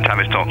in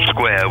Tavistock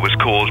Square was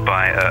caused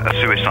by a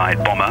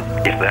suicide bomber.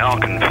 If they are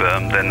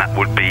confirmed, then that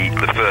would be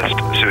the first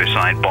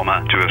suicide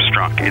bomber to have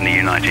struck in the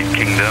United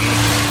Kingdom.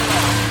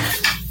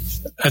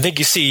 I think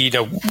you see,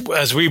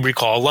 as we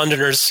recall,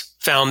 Londoners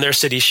found their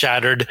city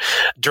shattered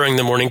during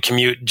the morning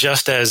commute,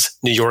 just as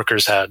New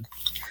Yorkers had.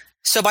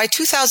 So by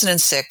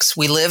 2006,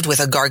 we lived with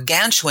a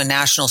gargantuan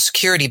national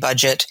security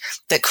budget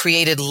that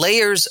created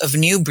layers of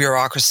new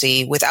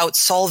bureaucracy without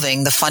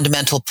solving the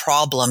fundamental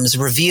problems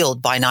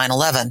revealed by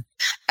 9/11.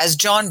 As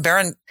John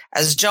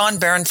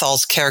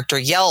Barenthal's character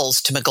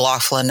yells to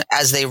McLaughlin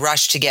as they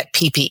rush to get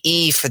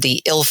PPE for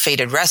the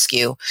ill-fated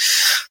rescue,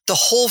 the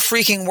whole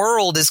freaking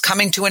world is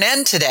coming to an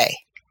end today.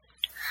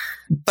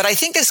 But I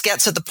think this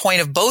gets at the point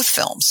of both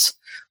films.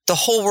 The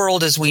whole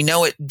world as we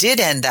know it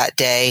did end that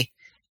day,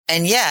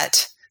 and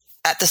yet,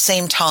 at the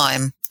same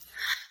time,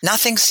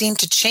 nothing seemed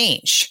to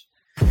change.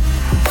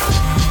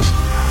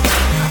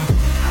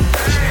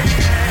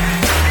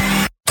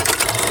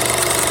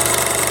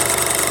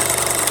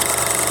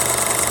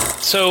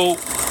 So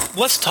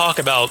let's talk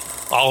about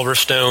Oliver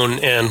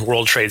Stone and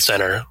World Trade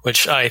Center,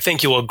 which I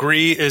think you'll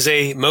agree is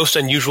a most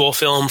unusual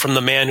film from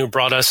the man who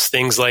brought us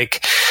things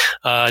like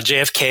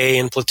JFK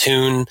and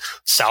Platoon,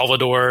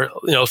 Salvador,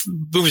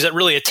 movies that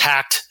really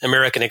attacked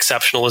American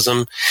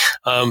exceptionalism.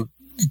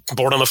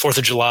 Born on the 4th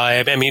of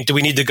July. I mean, do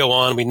we need to go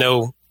on? We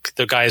know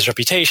the guy's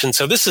reputation.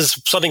 So this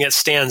is something that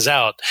stands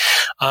out.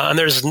 And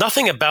there's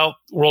nothing about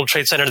World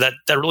Trade Center that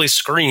really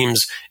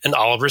screams an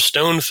Oliver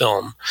Stone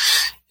film.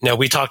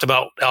 We talked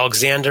about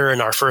Alexander in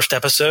our first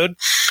episode.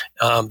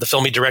 the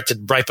film he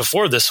directed right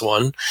before this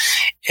one.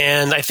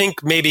 And I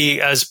think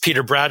maybe, as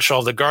Peter Bradshaw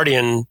of The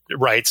Guardian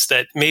writes,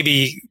 that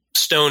maybe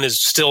Stone is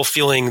still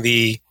feeling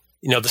the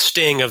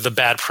sting of the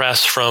bad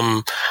press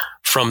from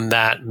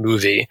that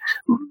movie.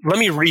 Let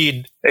me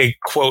read a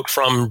quote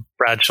from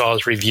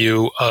Bradshaw's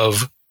review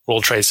of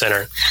World Trade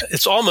Center.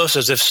 It's almost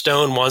as if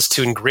Stone wants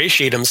to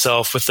ingratiate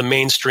himself with the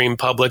mainstream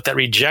public that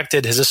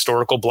rejected his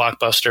historical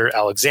blockbuster,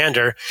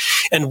 Alexander,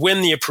 and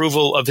win the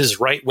approval of his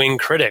right-wing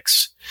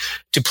critics.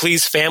 To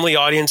please family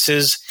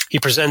audiences, he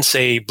presents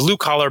a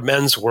blue-collar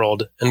men's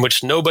world in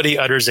which nobody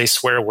utters a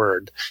swear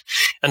word.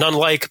 And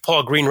unlike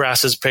Paul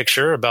Greenrass's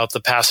picture about the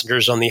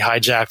passengers on the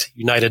hijacked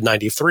United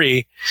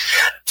 93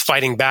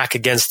 fighting back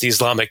against the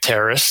Islamic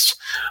terrorists,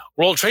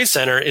 World Trade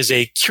Center is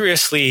a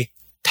curiously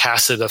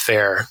tacit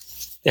affair.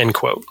 End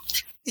quote.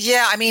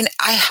 Yeah, I mean,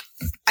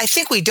 I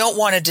think we don't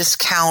want to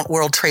discount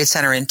World Trade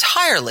Center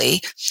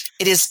entirely.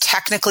 It is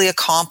technically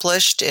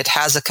accomplished. It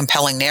has a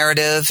compelling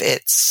narrative.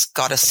 It's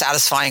got a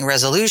satisfying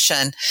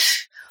resolution.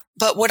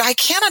 But what I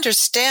can't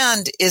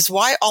understand is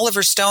why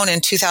Oliver Stone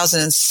in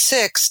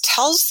 2006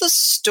 tells the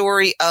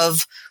story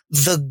of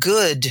the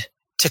good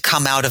to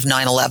come out of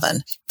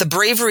 9/11, the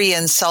bravery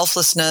and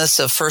selflessness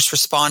of first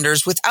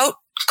responders, without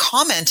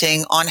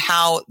commenting on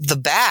how the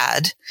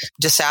bad,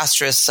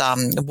 disastrous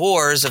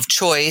wars of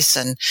choice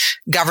and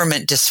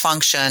government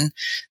dysfunction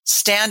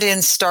stand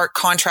in stark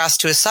contrast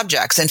to his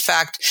subjects. In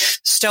fact,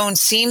 Stone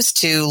seems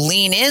to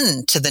lean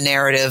into the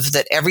narrative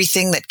that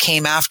everything that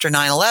came after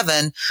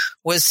 9/11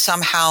 was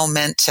somehow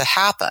meant to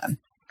happen.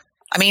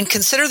 I mean,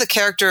 consider the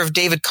character of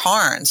David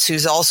Carnes,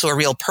 who's also a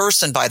real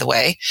person, by the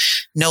way,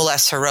 no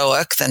less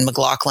heroic than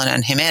McLaughlin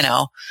and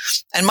Jimeno.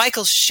 And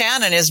Michael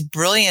Shannon is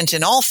brilliant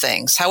in all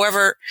things.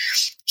 However,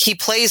 he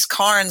plays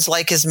Carnes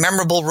like his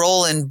memorable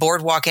role in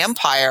Boardwalk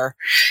Empire.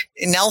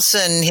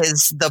 Nelson,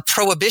 the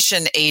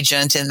prohibition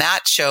agent in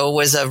that show,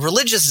 was a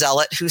religious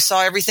zealot who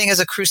saw everything as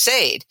a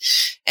crusade.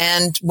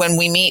 And when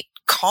we meet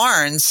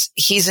Carnes,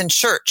 he's in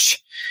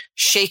church,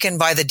 shaken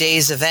by the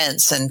day's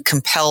events and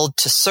compelled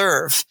to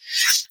serve.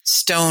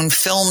 Stone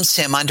films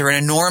him under an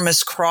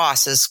enormous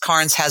cross as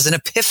Carnes has an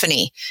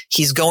epiphany.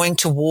 He's going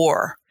to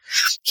war.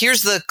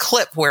 Here's the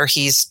clip where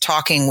he's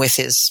talking with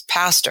his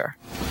pastor.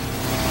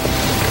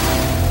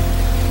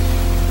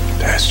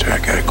 Pastor, I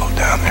gotta go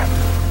down there.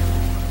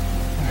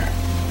 Where?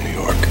 New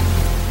York.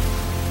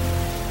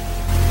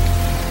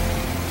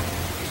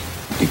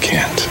 You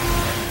can't.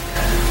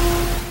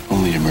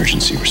 Only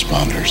emergency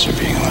responders are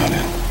being allowed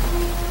in.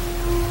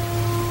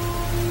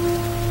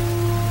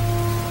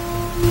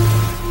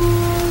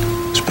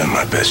 Spent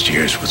my best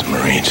years with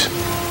Marines.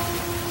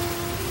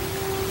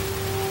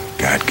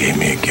 God gave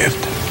me a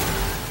gift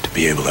to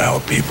be able to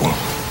help people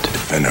to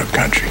defend our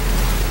country.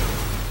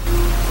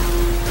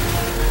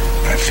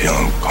 I feel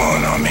him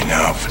calling on me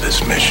now for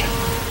this mission.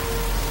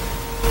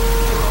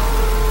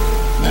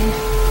 Then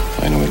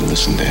find a way to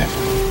listen, Dave.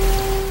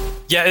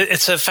 Yeah,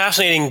 it's a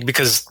fascinating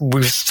because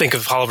we think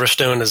of Oliver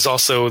Stone as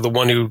also the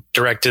one who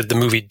directed the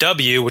movie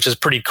W, which is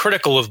pretty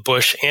critical of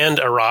Bush and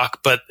Iraq.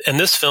 But in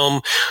this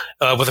film,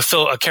 with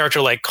a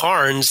character like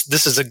Carnes,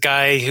 this is a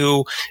guy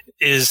who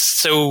is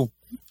so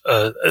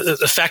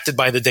affected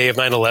by the day of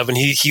 9/11.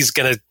 He's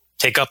going to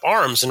take up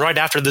arms. And right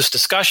after this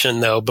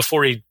discussion, though,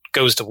 before he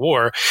goes to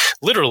war,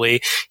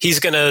 literally, he's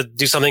going to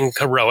do something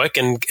heroic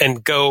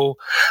and go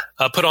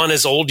put on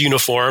his old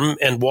uniform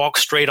and walk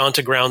straight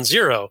onto ground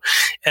zero.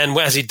 And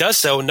as he does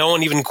so, no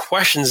one even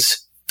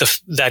questions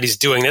that he's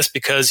doing this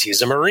because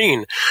he's a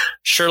Marine.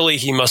 Surely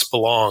he must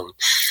belong.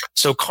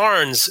 So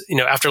Carnes,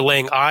 after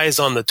laying eyes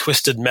on the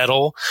twisted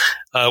metal,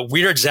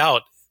 weirds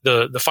out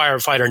the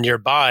firefighter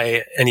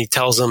nearby, and he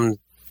tells him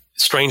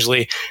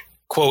strangely,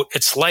 quote,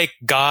 "It's like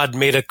God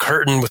made a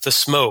curtain with the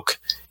smoke,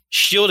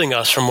 shielding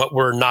us from what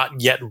we're not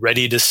yet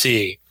ready to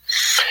see."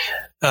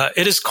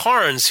 It is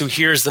Carnes who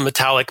hears the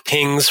metallic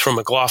pings from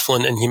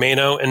McLaughlin and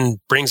Jimeno and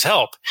brings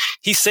help.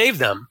 He saved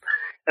them.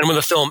 And when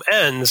the film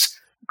ends,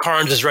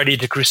 Carnes is ready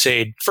to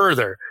crusade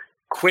further,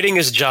 quitting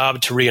his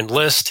job to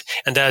re-enlist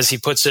and, as he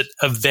puts it,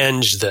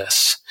 avenge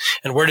this.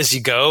 And where does he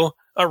go?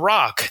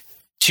 Iraq.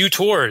 2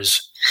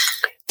 tours.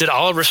 Did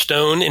Oliver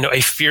Stone,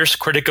 a fierce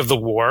critic of the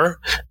war,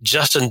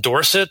 just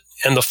endorse it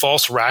and the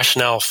false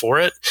rationale for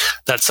it,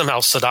 that somehow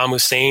Saddam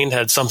Hussein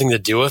had something to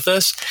do with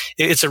this?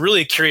 It's a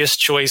really curious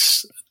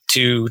choice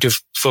to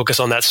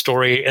focus on that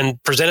story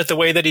and present it the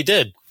way that he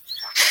did.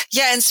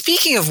 Yeah, and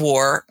speaking of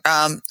war,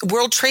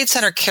 World Trade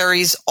Center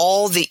carries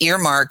all the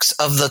earmarks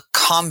of the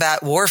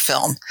combat war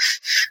film.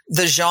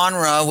 The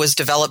genre was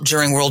developed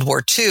during World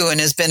War II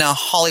and has been a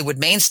Hollywood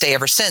mainstay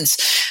ever since.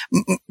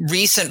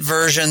 Recent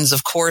versions,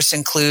 of course,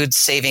 include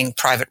Saving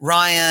Private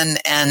Ryan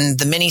and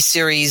the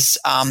miniseries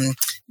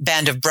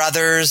Band of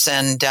Brothers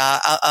and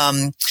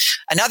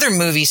another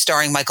movie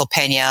starring Michael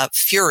Pena,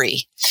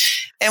 Fury.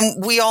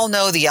 And we all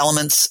know the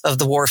elements of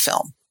the war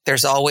film.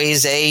 There's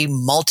always a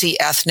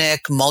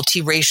multi-ethnic,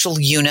 multiracial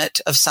unit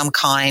of some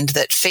kind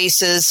that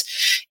faces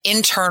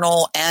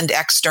internal and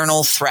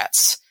external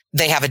threats.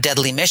 They have a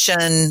deadly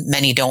mission.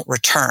 Many don't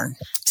return.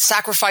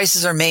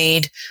 Sacrifices are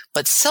made,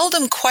 but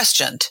seldom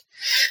questioned.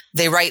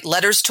 They write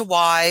letters to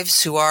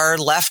wives who are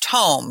left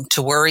home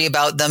to worry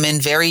about them in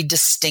very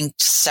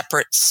distinct,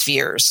 separate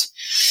spheres.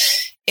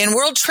 In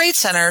World Trade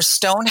Center,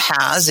 Stone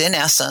has, in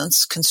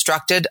essence,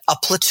 constructed a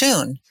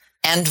platoon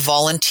and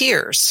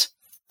volunteers.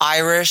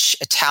 Irish,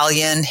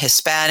 Italian,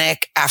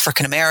 Hispanic,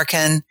 African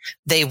American.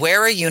 They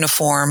wear a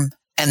uniform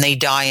and they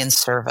die in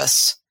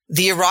service.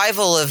 The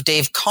arrival of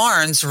Dave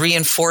Carnes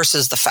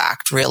reinforces the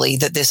fact, really,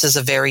 that this is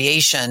a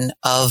variation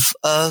of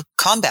a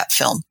combat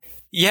film.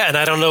 Yeah, and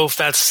I don't know if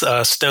that's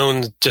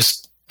Stone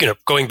just,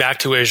 going back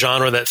to a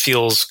genre that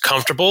feels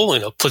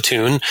comfortable,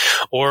 platoon,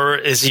 or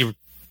is he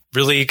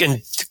really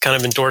kind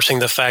of endorsing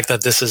the fact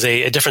that this is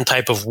a different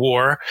type of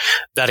war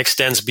that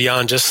extends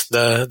beyond just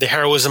the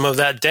heroism of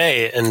that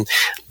day. And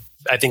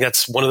I think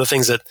that's one of the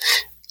things that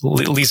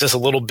leaves us a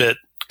little bit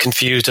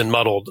confused and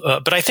muddled.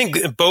 But I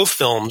think both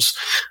films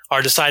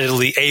are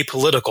decidedly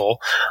apolitical,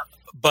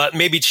 but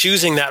maybe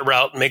choosing that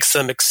route makes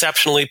them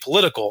exceptionally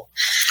political.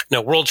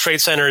 World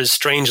Trade Center is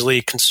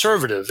strangely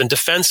conservative and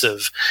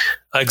defensive,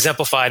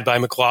 exemplified by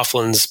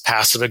McLaughlin's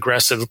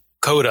passive-aggressive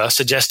coda,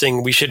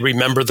 suggesting we should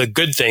remember the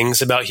good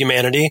things about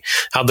humanity,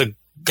 how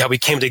we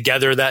came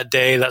together that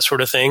day, that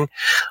sort of thing.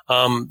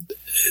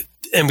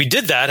 And we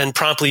did that and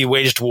promptly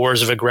waged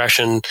wars of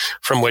aggression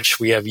from which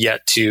we have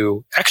yet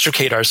to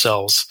extricate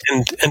ourselves.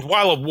 And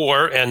while a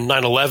war and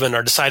 9/11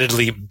 are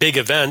decidedly big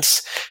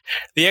events,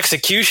 the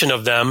execution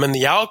of them and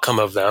the outcome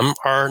of them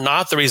are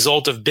not the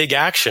result of big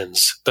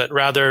actions, but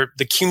rather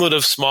the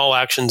cumulative small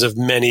actions of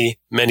many,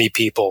 many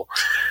people.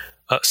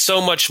 So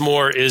much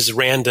more is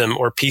random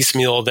or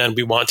piecemeal than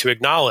we want to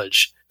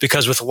acknowledge,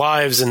 because with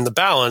lives in the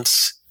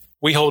balance,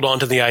 we hold on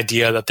to the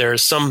idea that there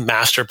is some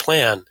master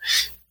plan.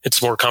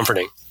 It's more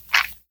comforting.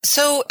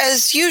 So,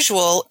 as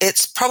usual,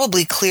 it's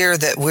probably clear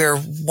that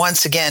we're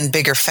once again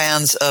bigger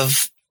fans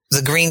of the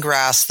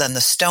Greengrass than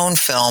the Stone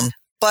film.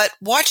 But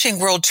watching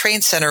World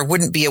Trade Center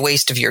wouldn't be a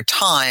waste of your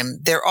time.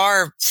 There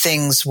are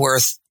things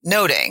worth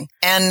noting.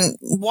 And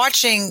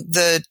watching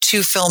the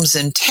two films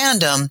in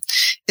tandem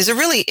is a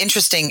really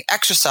interesting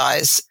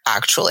exercise,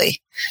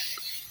 actually.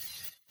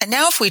 And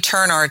now if we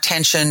turn our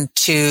attention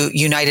to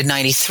United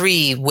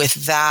 93 with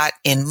that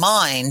in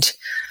mind,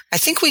 I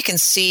think we can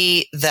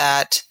see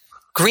that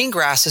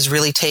Greengrass is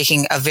really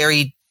taking a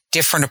very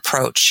different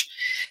approach.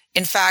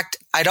 In fact,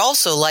 I'd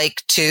also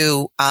like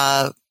to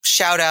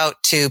shout out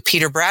to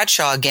Peter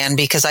Bradshaw again,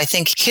 because I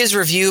think his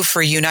review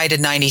for United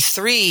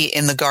 93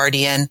 in The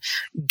Guardian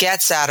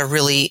gets at a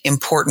really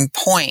important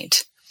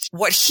point.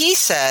 What he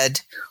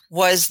said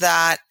was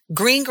that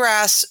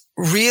Greengrass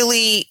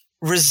really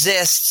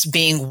resists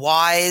being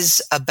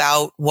wise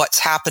about what's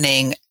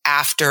happening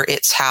after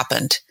it's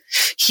happened.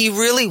 He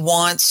really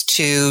wants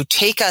to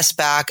take us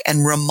back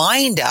and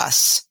remind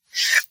us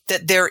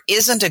that there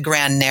isn't a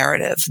grand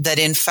narrative, that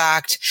in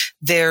fact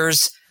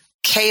there's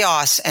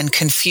chaos and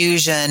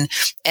confusion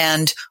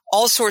and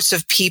all sorts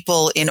of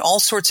people in all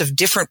sorts of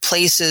different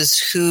places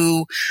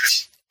who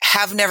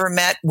have never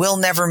met, will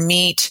never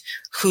meet,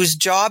 whose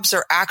jobs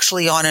are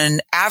actually on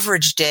an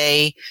average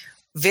day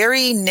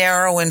very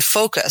narrow and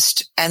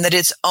focused, and that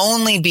it's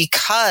only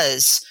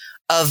because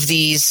of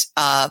these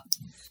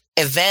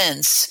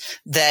events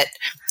that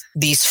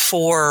these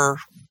four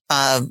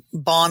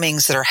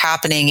bombings that are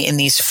happening in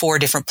these four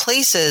different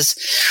places,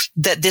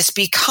 that this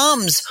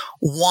becomes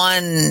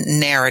one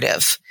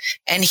narrative.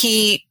 And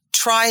he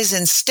tries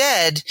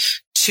instead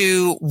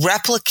to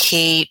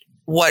replicate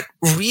what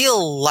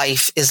real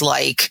life is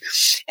like.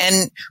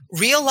 And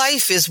real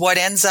life is what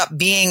ends up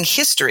being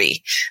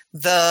history.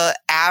 The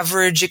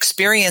average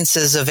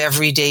experiences of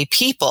everyday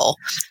people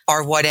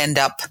are what end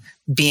up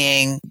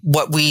being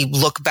what we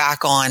look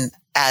back on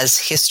as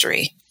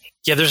history.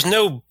 Yeah, there's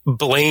no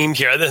blame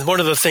here. One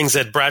of the things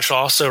that Bradshaw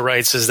also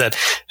writes is that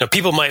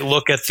people might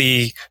look at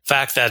the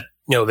fact that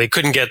they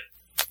couldn't get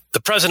the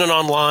president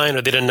online,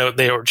 or they didn't know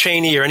or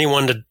Cheney or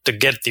anyone to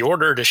get the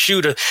order to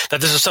shoot, that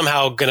this is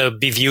somehow going to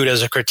be viewed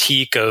as a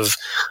critique of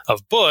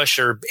Bush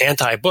or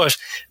anti-Bush.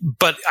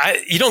 But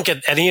you don't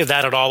get any of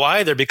that at all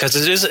either, because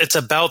it's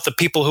about the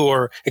people who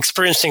are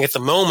experiencing it at the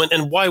moment,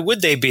 and why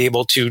would they be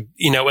able to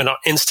in an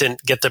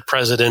instant get the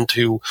president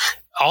who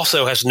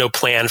also has no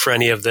plan for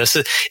any of this?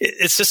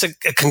 It's just a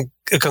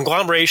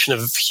conglomeration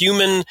of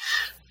human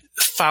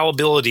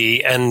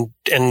fallibility and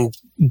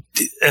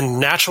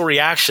natural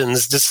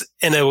reactions.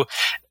 And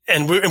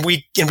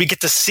we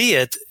get to see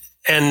it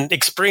and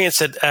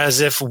experience it as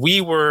if we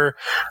were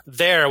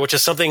there, which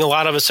is something a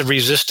lot of us have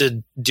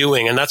resisted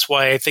doing. And that's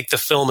why I think the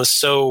film is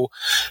so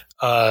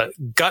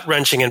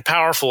gut-wrenching and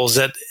powerful. Is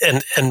that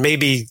and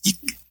maybe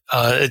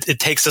it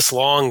takes us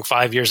long,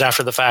 5 years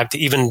after the fact, to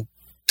even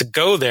to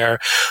go there,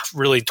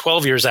 really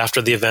 12 years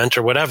after the event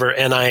or whatever.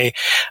 And I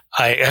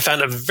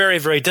found it very,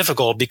 very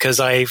difficult, because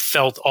I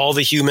felt all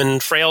the human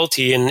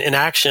frailty in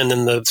action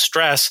and the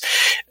stress,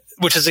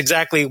 which is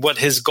exactly what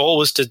his goal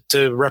was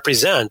to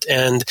represent.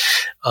 And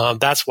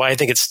that's why I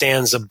think it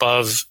stands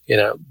above,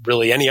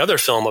 really any other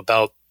film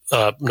about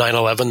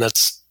 9/11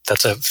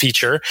 that's a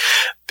feature,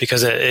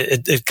 because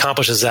it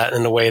accomplishes that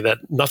in a way that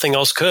nothing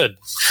else could.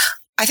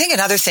 I think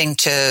another thing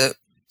to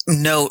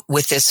note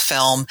with this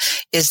film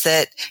is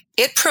that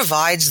it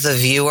provides the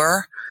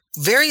viewer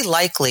very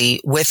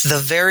likely with the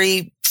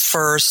very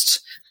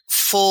first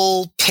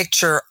full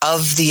picture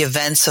of the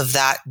events of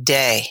that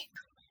day.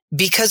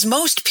 Because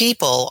most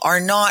people are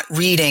not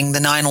reading the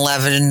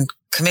 9/11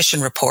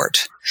 Commission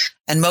report.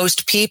 And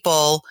most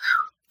people,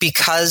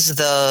 because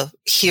the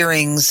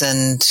hearings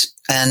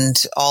and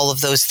all of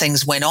those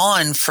things went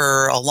on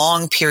for a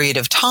long period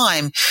of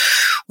time,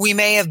 we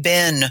may have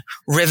been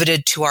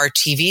riveted to our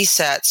TV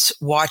sets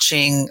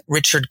watching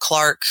Richard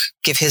Clarke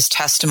give his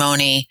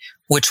testimony,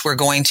 which we're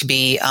going to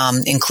be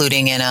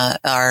including in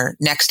our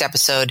next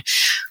episode.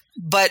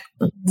 But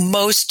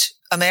most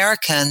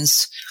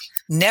Americans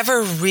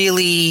never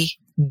really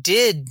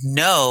did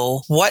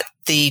know what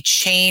the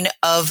chain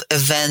of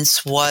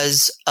events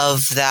was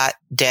of that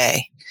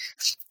day.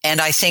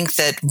 And I think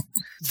that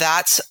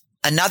that's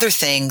another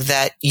thing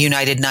that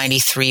United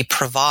 93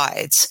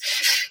 provides.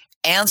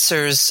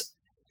 Answers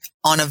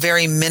on a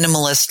very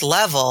minimalist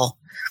level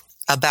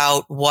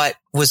about what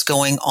was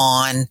going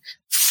on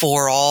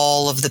for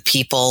all of the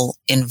people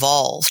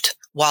involved,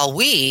 while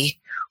we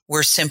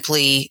were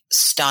simply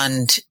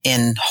stunned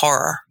in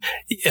horror.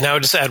 And I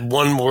would just add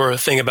one more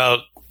thing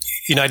about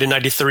United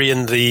 93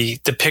 and the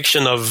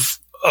depiction of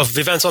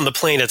the events on the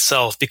plane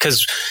itself,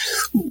 because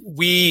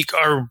we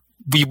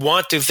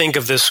want to think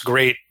of this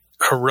great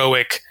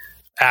heroic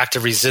act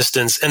of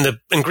resistance. And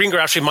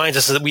Greengrass reminds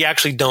us that we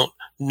actually don't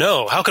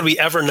know. How could we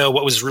ever know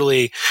what was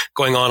really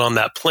going on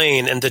that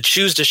plane? And to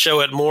choose to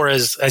show it more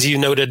as you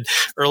noted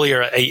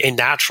earlier, a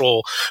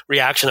natural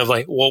reaction of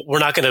like, well, we're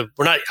not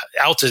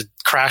out to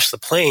crash the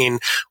plane.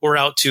 We're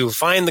out to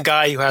find the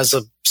guy who has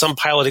some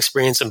pilot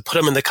experience and put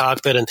him in the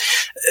cockpit. And,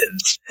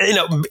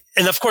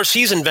 and of course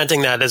he's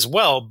inventing that as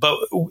well, but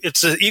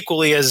it's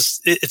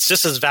it's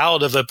just as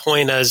valid of a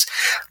point as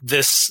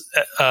this,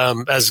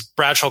 as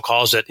Bradshaw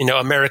calls it,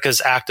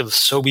 America's act of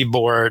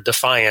Sobibor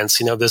defiance,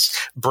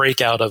 this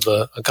breakout of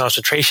a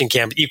concentration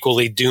camp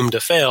equally doomed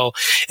to fail.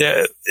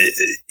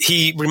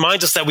 He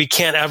reminds us that we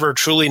can't ever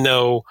truly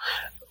know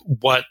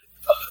what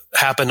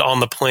happened on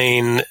the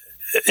plane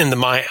in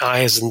the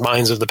eyes and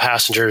minds of the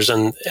passengers,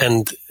 and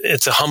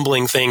it's a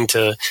humbling thing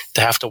to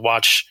have to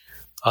watch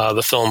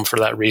the film for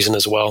that reason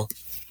as well.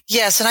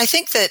 Yes, and I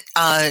think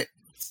that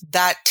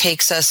that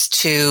takes us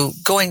to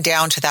going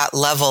down to that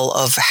level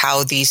of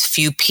how these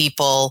few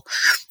people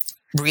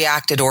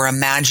reacted, or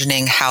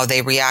imagining how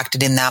they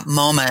reacted in that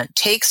moment,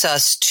 takes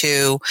us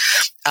to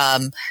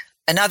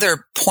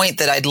another point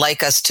that I'd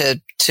like us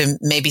to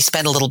maybe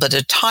spend a little bit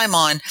of time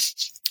on,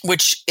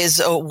 which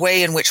is a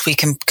way in which we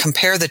can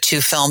compare the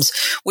two films,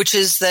 which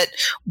is that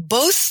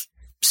both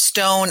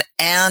Stone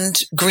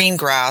and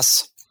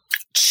Greengrass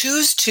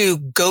choose to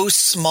go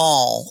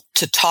small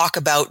to talk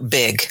about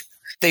big.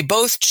 They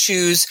both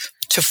choose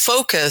to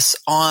focus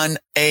on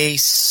a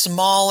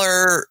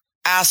smaller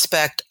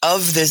aspect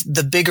of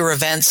the bigger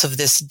events of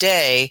this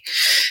day.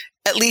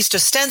 At least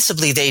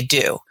ostensibly they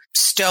do.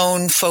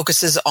 Stone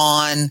focuses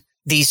on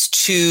these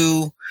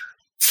two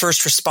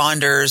first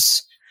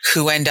responders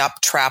who end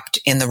up trapped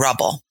in the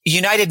rubble.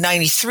 United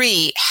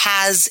 93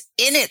 has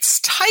in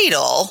its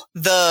title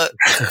the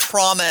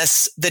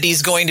promise that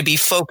he's going to be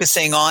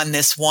focusing on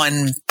this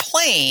one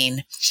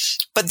plane.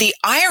 But the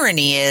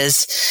irony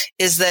is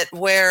that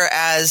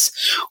whereas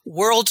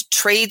World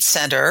Trade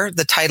Center,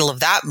 the title of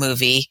that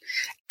movie,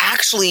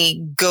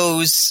 actually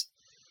goes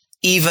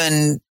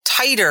even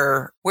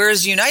tighter,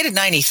 whereas United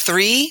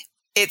 93,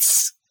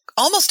 it's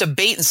almost a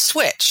bait and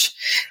switch.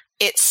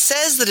 It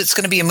says that it's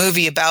going to be a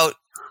movie about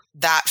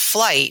that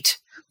flight,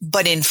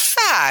 but in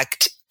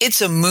fact,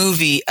 it's a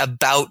movie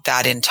about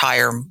that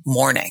entire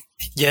morning.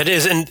 Yeah, it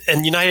is.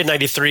 And United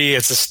 93,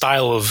 it's a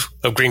style of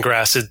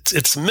Greengrass.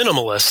 It's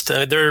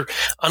minimalist. They're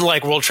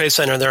unlike World Trade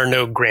Center. There are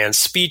no grand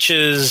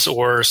speeches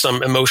or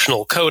some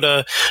emotional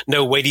coda,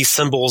 no weighty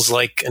symbols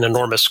like an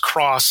enormous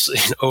cross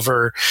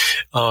over,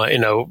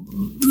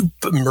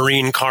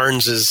 Marine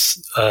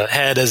Carnes'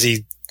 head as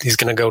he's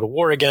going to go to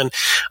war again.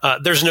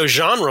 There's no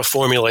genre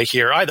formula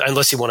here either,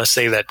 unless you want to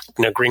say that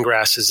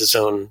Greengrass is his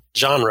own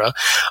genre.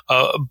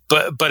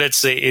 But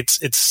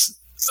it's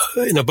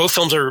both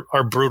films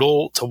are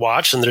brutal to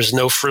watch, and there's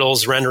no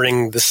frills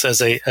rendering this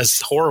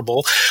as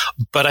horrible.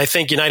 But I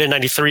think United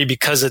 93,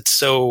 because it's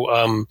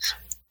so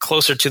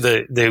closer to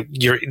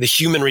the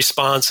human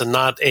response and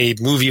not a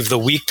movie of the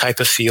week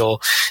type of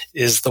feel,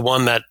 is the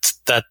one that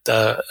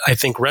I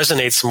think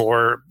resonates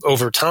more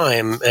over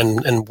time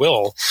and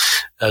will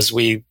as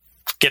we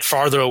get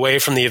farther away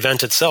from the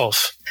event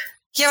itself.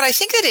 Yeah, but I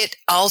think that it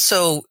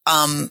also,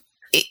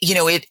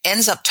 it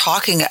ends up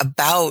talking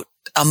about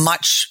a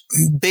much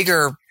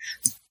bigger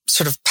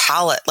sort of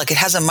palette. Like, it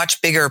has a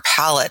much bigger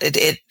palette.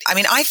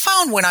 I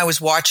found when I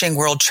was watching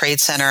World Trade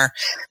Center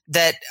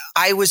that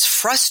I was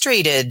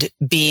frustrated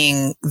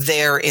being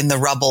there in the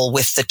rubble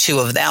with the two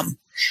of them.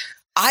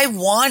 I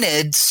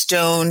wanted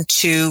Stone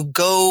to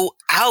go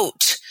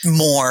out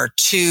more,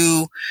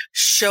 to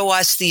show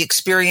us the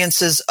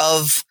experiences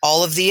of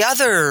all of the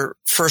other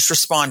first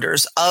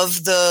responders,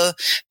 of the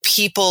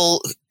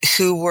people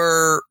who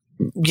were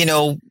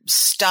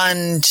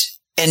stunned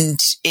and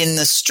in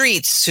the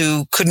streets,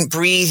 who couldn't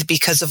breathe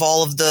because of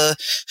all of the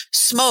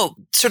smoke,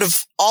 sort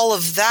of all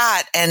of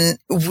that. And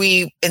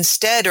we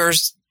instead are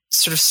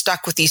sort of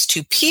stuck with these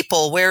two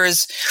people.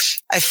 Whereas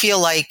I feel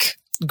like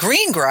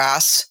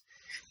Greengrass,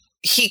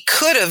 he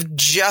could have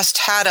just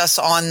had us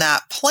on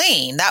that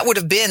plane. That would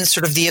have been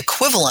sort of the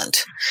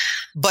equivalent.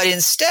 But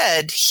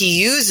instead, he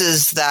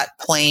uses that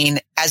plane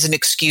as an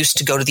excuse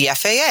to go to the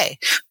FAA,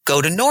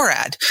 go to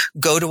NORAD,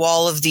 go to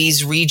all of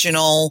these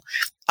regional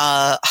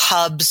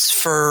hubs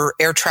for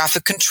air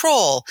traffic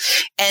control.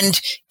 And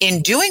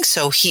in doing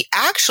so, he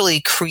actually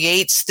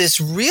creates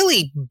this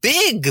really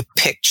big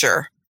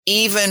picture,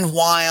 even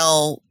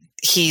while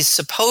he's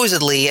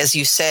supposedly, as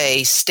you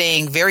say,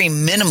 staying very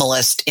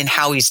minimalist in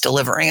how he's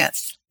delivering it.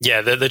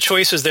 Yeah, the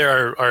choices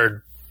there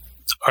are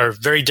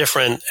very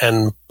different,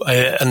 and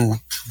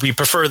we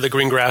prefer the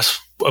Greengrass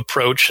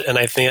approach. And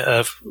I think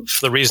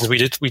for the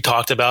reasons we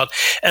talked about.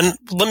 And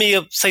let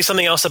me say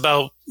something else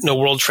about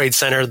World Trade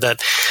Center,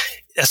 that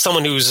as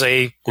someone who's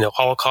a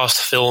Holocaust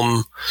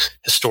film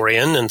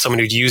historian and someone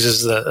who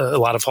uses a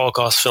lot of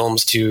Holocaust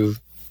films to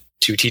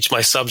teach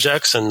my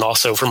subjects and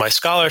also for my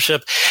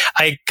scholarship,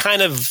 I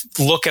kind of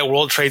look at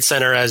World Trade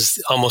Center as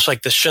almost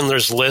like the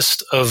Schindler's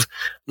List of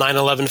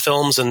 9/11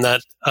 films, and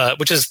that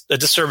which is a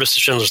disservice to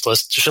Schindler's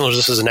List. Schindler's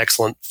List is an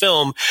excellent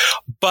film,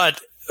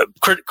 but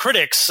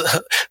critics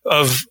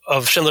of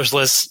Schindler's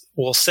List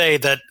will say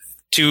that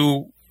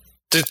to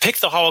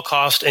depict the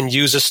Holocaust and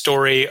use a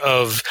story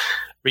of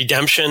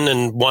redemption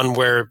and one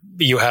where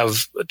you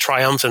have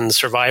triumph and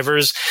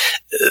survivors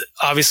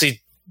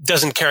obviously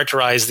doesn't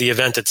characterize the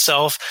event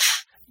itself.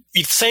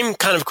 The same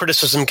kind of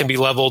criticism can be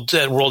leveled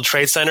at World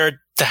Trade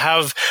Center. To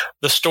have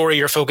the story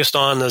you're focused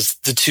on as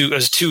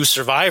two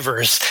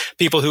survivors,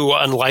 people who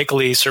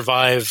unlikely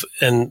survive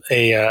in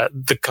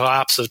the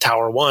collapse of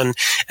Tower One,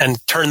 and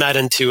turn that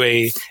into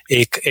a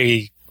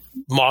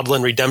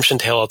maudlin redemption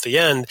tale at the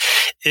end,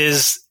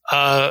 is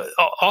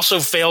also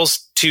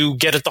fails to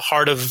get at the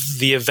heart of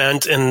the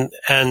event, and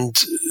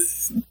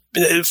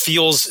it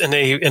feels in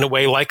a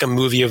way like a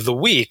movie of the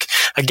week.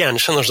 Again,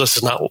 Schindler's List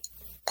is not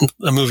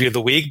a movie of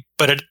the week,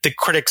 but the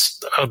critics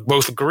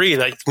both agree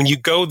that when you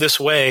go this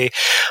way,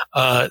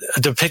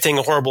 depicting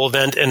a horrible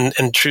event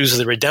and choose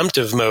the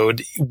redemptive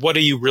mode, what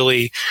are you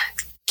really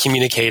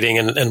communicating,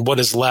 and what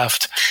is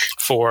left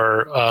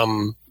for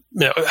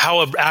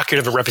how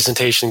accurate of a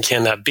representation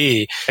can that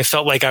be? I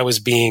felt like I was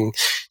being,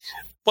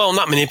 well,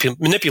 not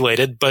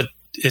manipulated, but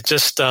it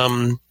just, I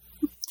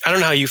don't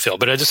know how you feel,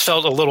 but I just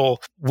felt a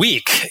little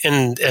weak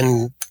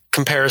in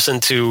comparison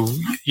to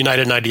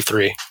United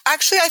 93.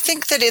 Actually, I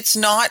think that it's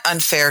not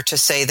unfair to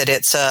say that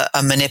it's a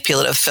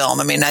manipulative film.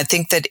 I mean, I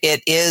think that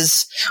it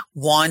is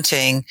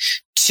wanting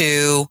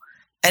to,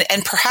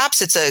 and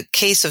perhaps it's a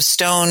case of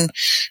Stone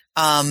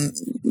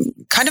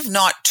kind of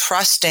not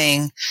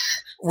trusting,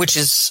 which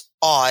is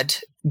odd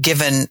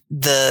given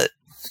the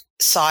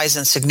size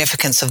and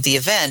significance of the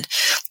event,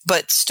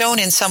 but Stone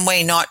in some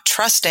way not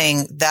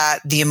trusting that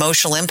the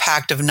emotional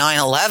impact of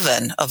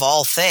 9/11, of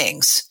all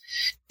things,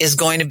 is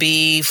going to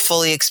be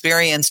fully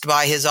experienced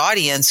by his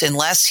audience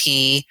unless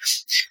he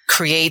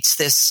creates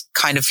this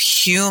kind of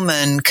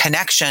human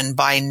connection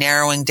by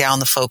narrowing down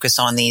the focus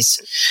on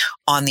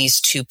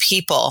these two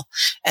people.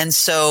 And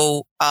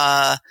so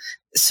I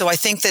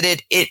think that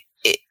it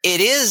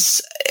is,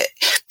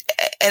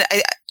 and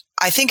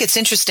I think it's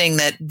interesting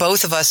that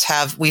both of us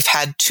we've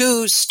had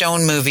two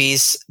Stone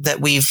movies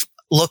that we've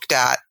looked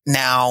at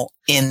now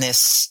in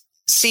this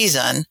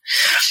season,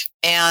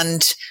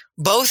 and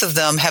both of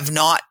them have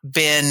not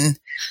been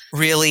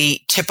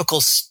really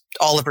typical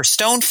Oliver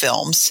Stone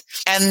films,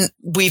 and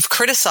we've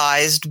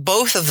criticized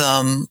both of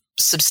them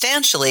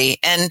substantially.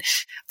 And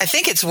I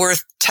think it's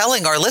worth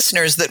telling our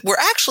listeners that we're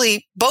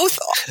actually both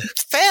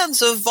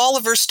fans of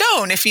Oliver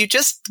Stone if you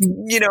just,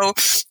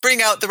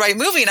 bring out the right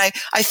movie. And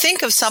I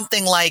think of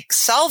something like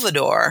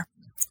Salvador.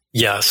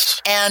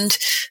 Yes. And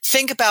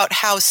think about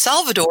how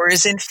Salvador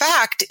is, in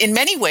fact, in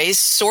many ways,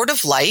 sort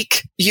of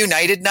like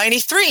United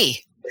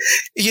 93.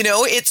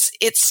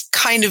 It's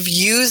kind of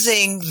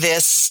using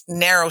this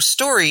narrow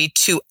story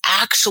to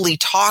actually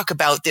talk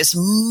about this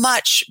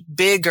much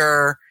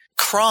bigger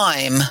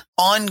crime,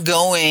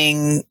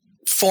 ongoing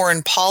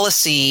foreign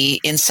policy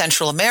in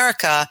Central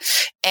America,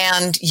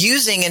 and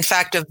using, in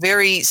fact, a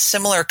very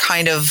similar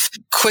kind of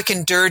quick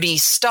and dirty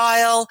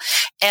style.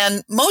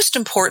 And most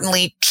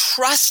importantly,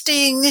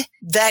 trusting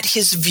that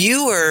his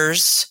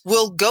viewers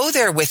will go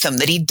there with him,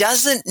 that he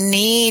doesn't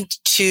need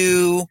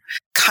to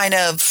kind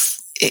of,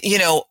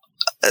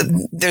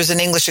 there's an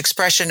English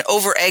expression,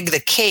 over egg the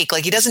cake.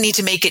 Like, he doesn't need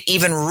to make it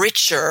even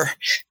richer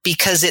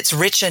because it's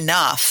rich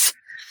enough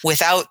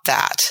without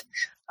that.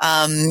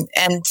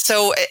 And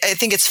so I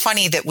think it's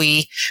funny that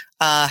we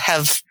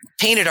have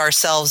painted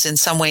ourselves in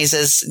some ways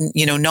as,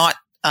 not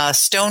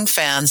Stone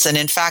fans. And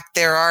in fact,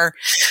 there are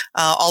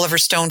Oliver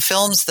Stone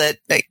films that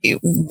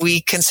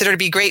we consider to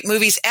be great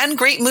movies, and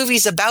great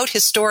movies about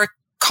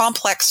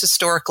complex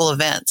historical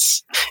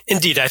events.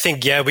 Indeed. I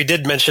think, we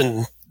did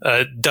mention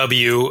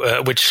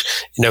W, which,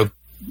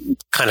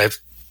 kind of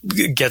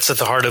gets at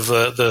the heart of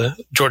the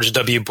George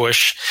W.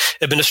 Bush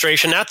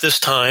administration at this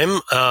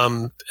time,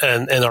 and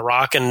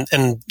Iraq,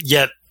 and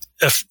yet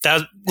if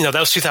that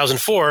was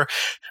 2004.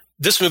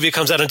 This movie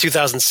comes out in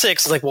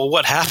 2006. It's like, well,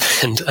 what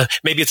happened?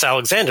 Maybe it's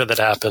Alexander that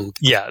happened.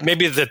 Yeah,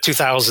 maybe the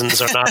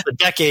 2000s are not the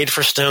decade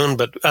for Stone,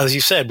 but as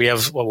you said, we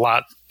have a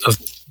lot of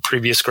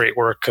previous great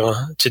work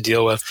to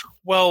deal with.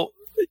 Well,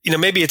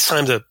 maybe it's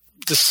time to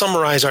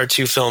summarize our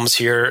two films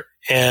here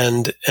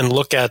and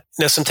look at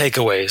some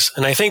takeaways.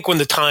 And I think when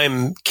the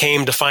time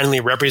came to finally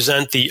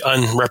represent the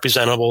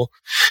unrepresentable,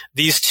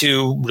 these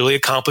two really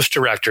accomplished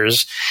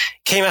directors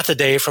came at the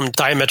day from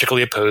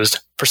diametrically opposed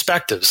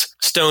perspectives.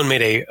 Stone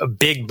made a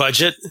big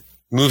budget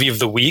movie of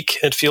the week.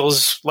 It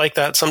feels like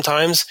that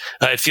sometimes.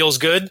 It feels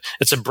good.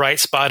 It's a bright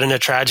spot in a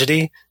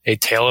tragedy, a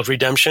tale of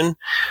redemption.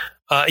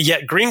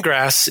 Yet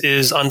Greengrass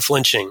is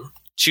unflinching,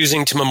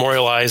 choosing to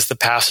memorialize the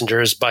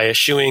passengers by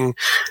eschewing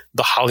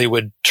the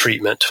Hollywood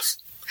treatment.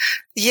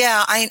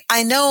 Yeah,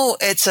 I know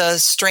it's a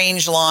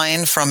strange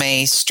line from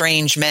a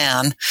strange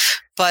man,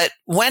 but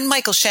when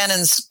Michael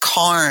Shannon's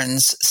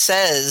Carnes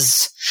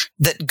says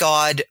that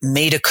God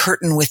made a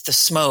curtain with the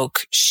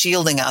smoke,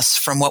 shielding us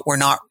from what we're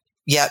not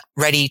yet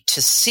ready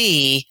to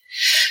see,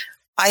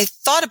 I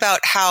thought about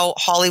how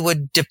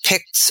Hollywood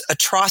depicts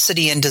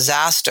atrocity and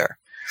disaster,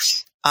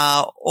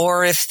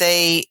 or if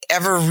they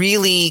ever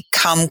really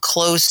come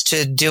close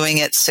to doing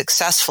it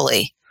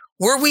successfully.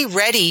 Were we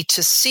ready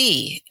to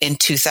see in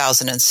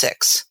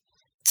 2006?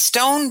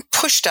 Stone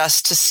pushed us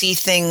to see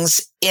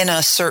things in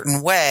a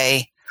certain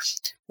way,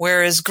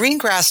 whereas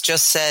Greengrass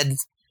just said,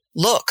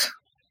 look.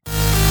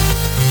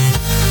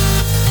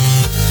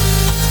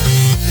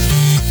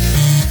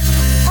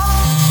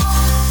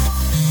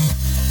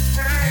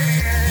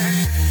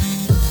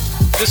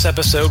 This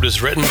episode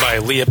was written by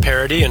Leah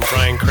Parody and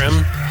Brian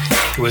Krim.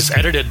 It was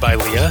edited by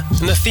Leah,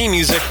 and the theme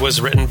music was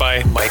written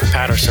by Mike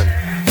Patterson.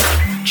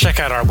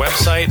 Check out our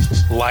website,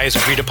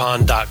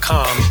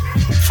 liesagreedupon.com,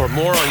 for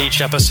more on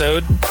each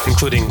episode,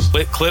 including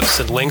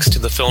clips and links to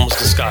the films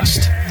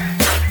discussed.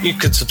 You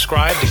could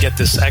subscribe to get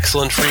this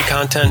excellent free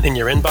content in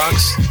your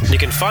inbox, and you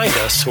can find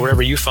us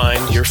wherever you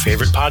find your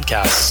favorite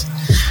podcasts.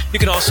 You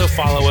can also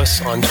follow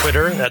us on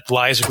Twitter at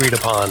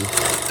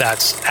liesagreedupon.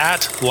 That's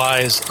at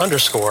lies_upon.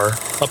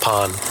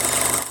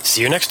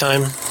 See you next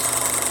time.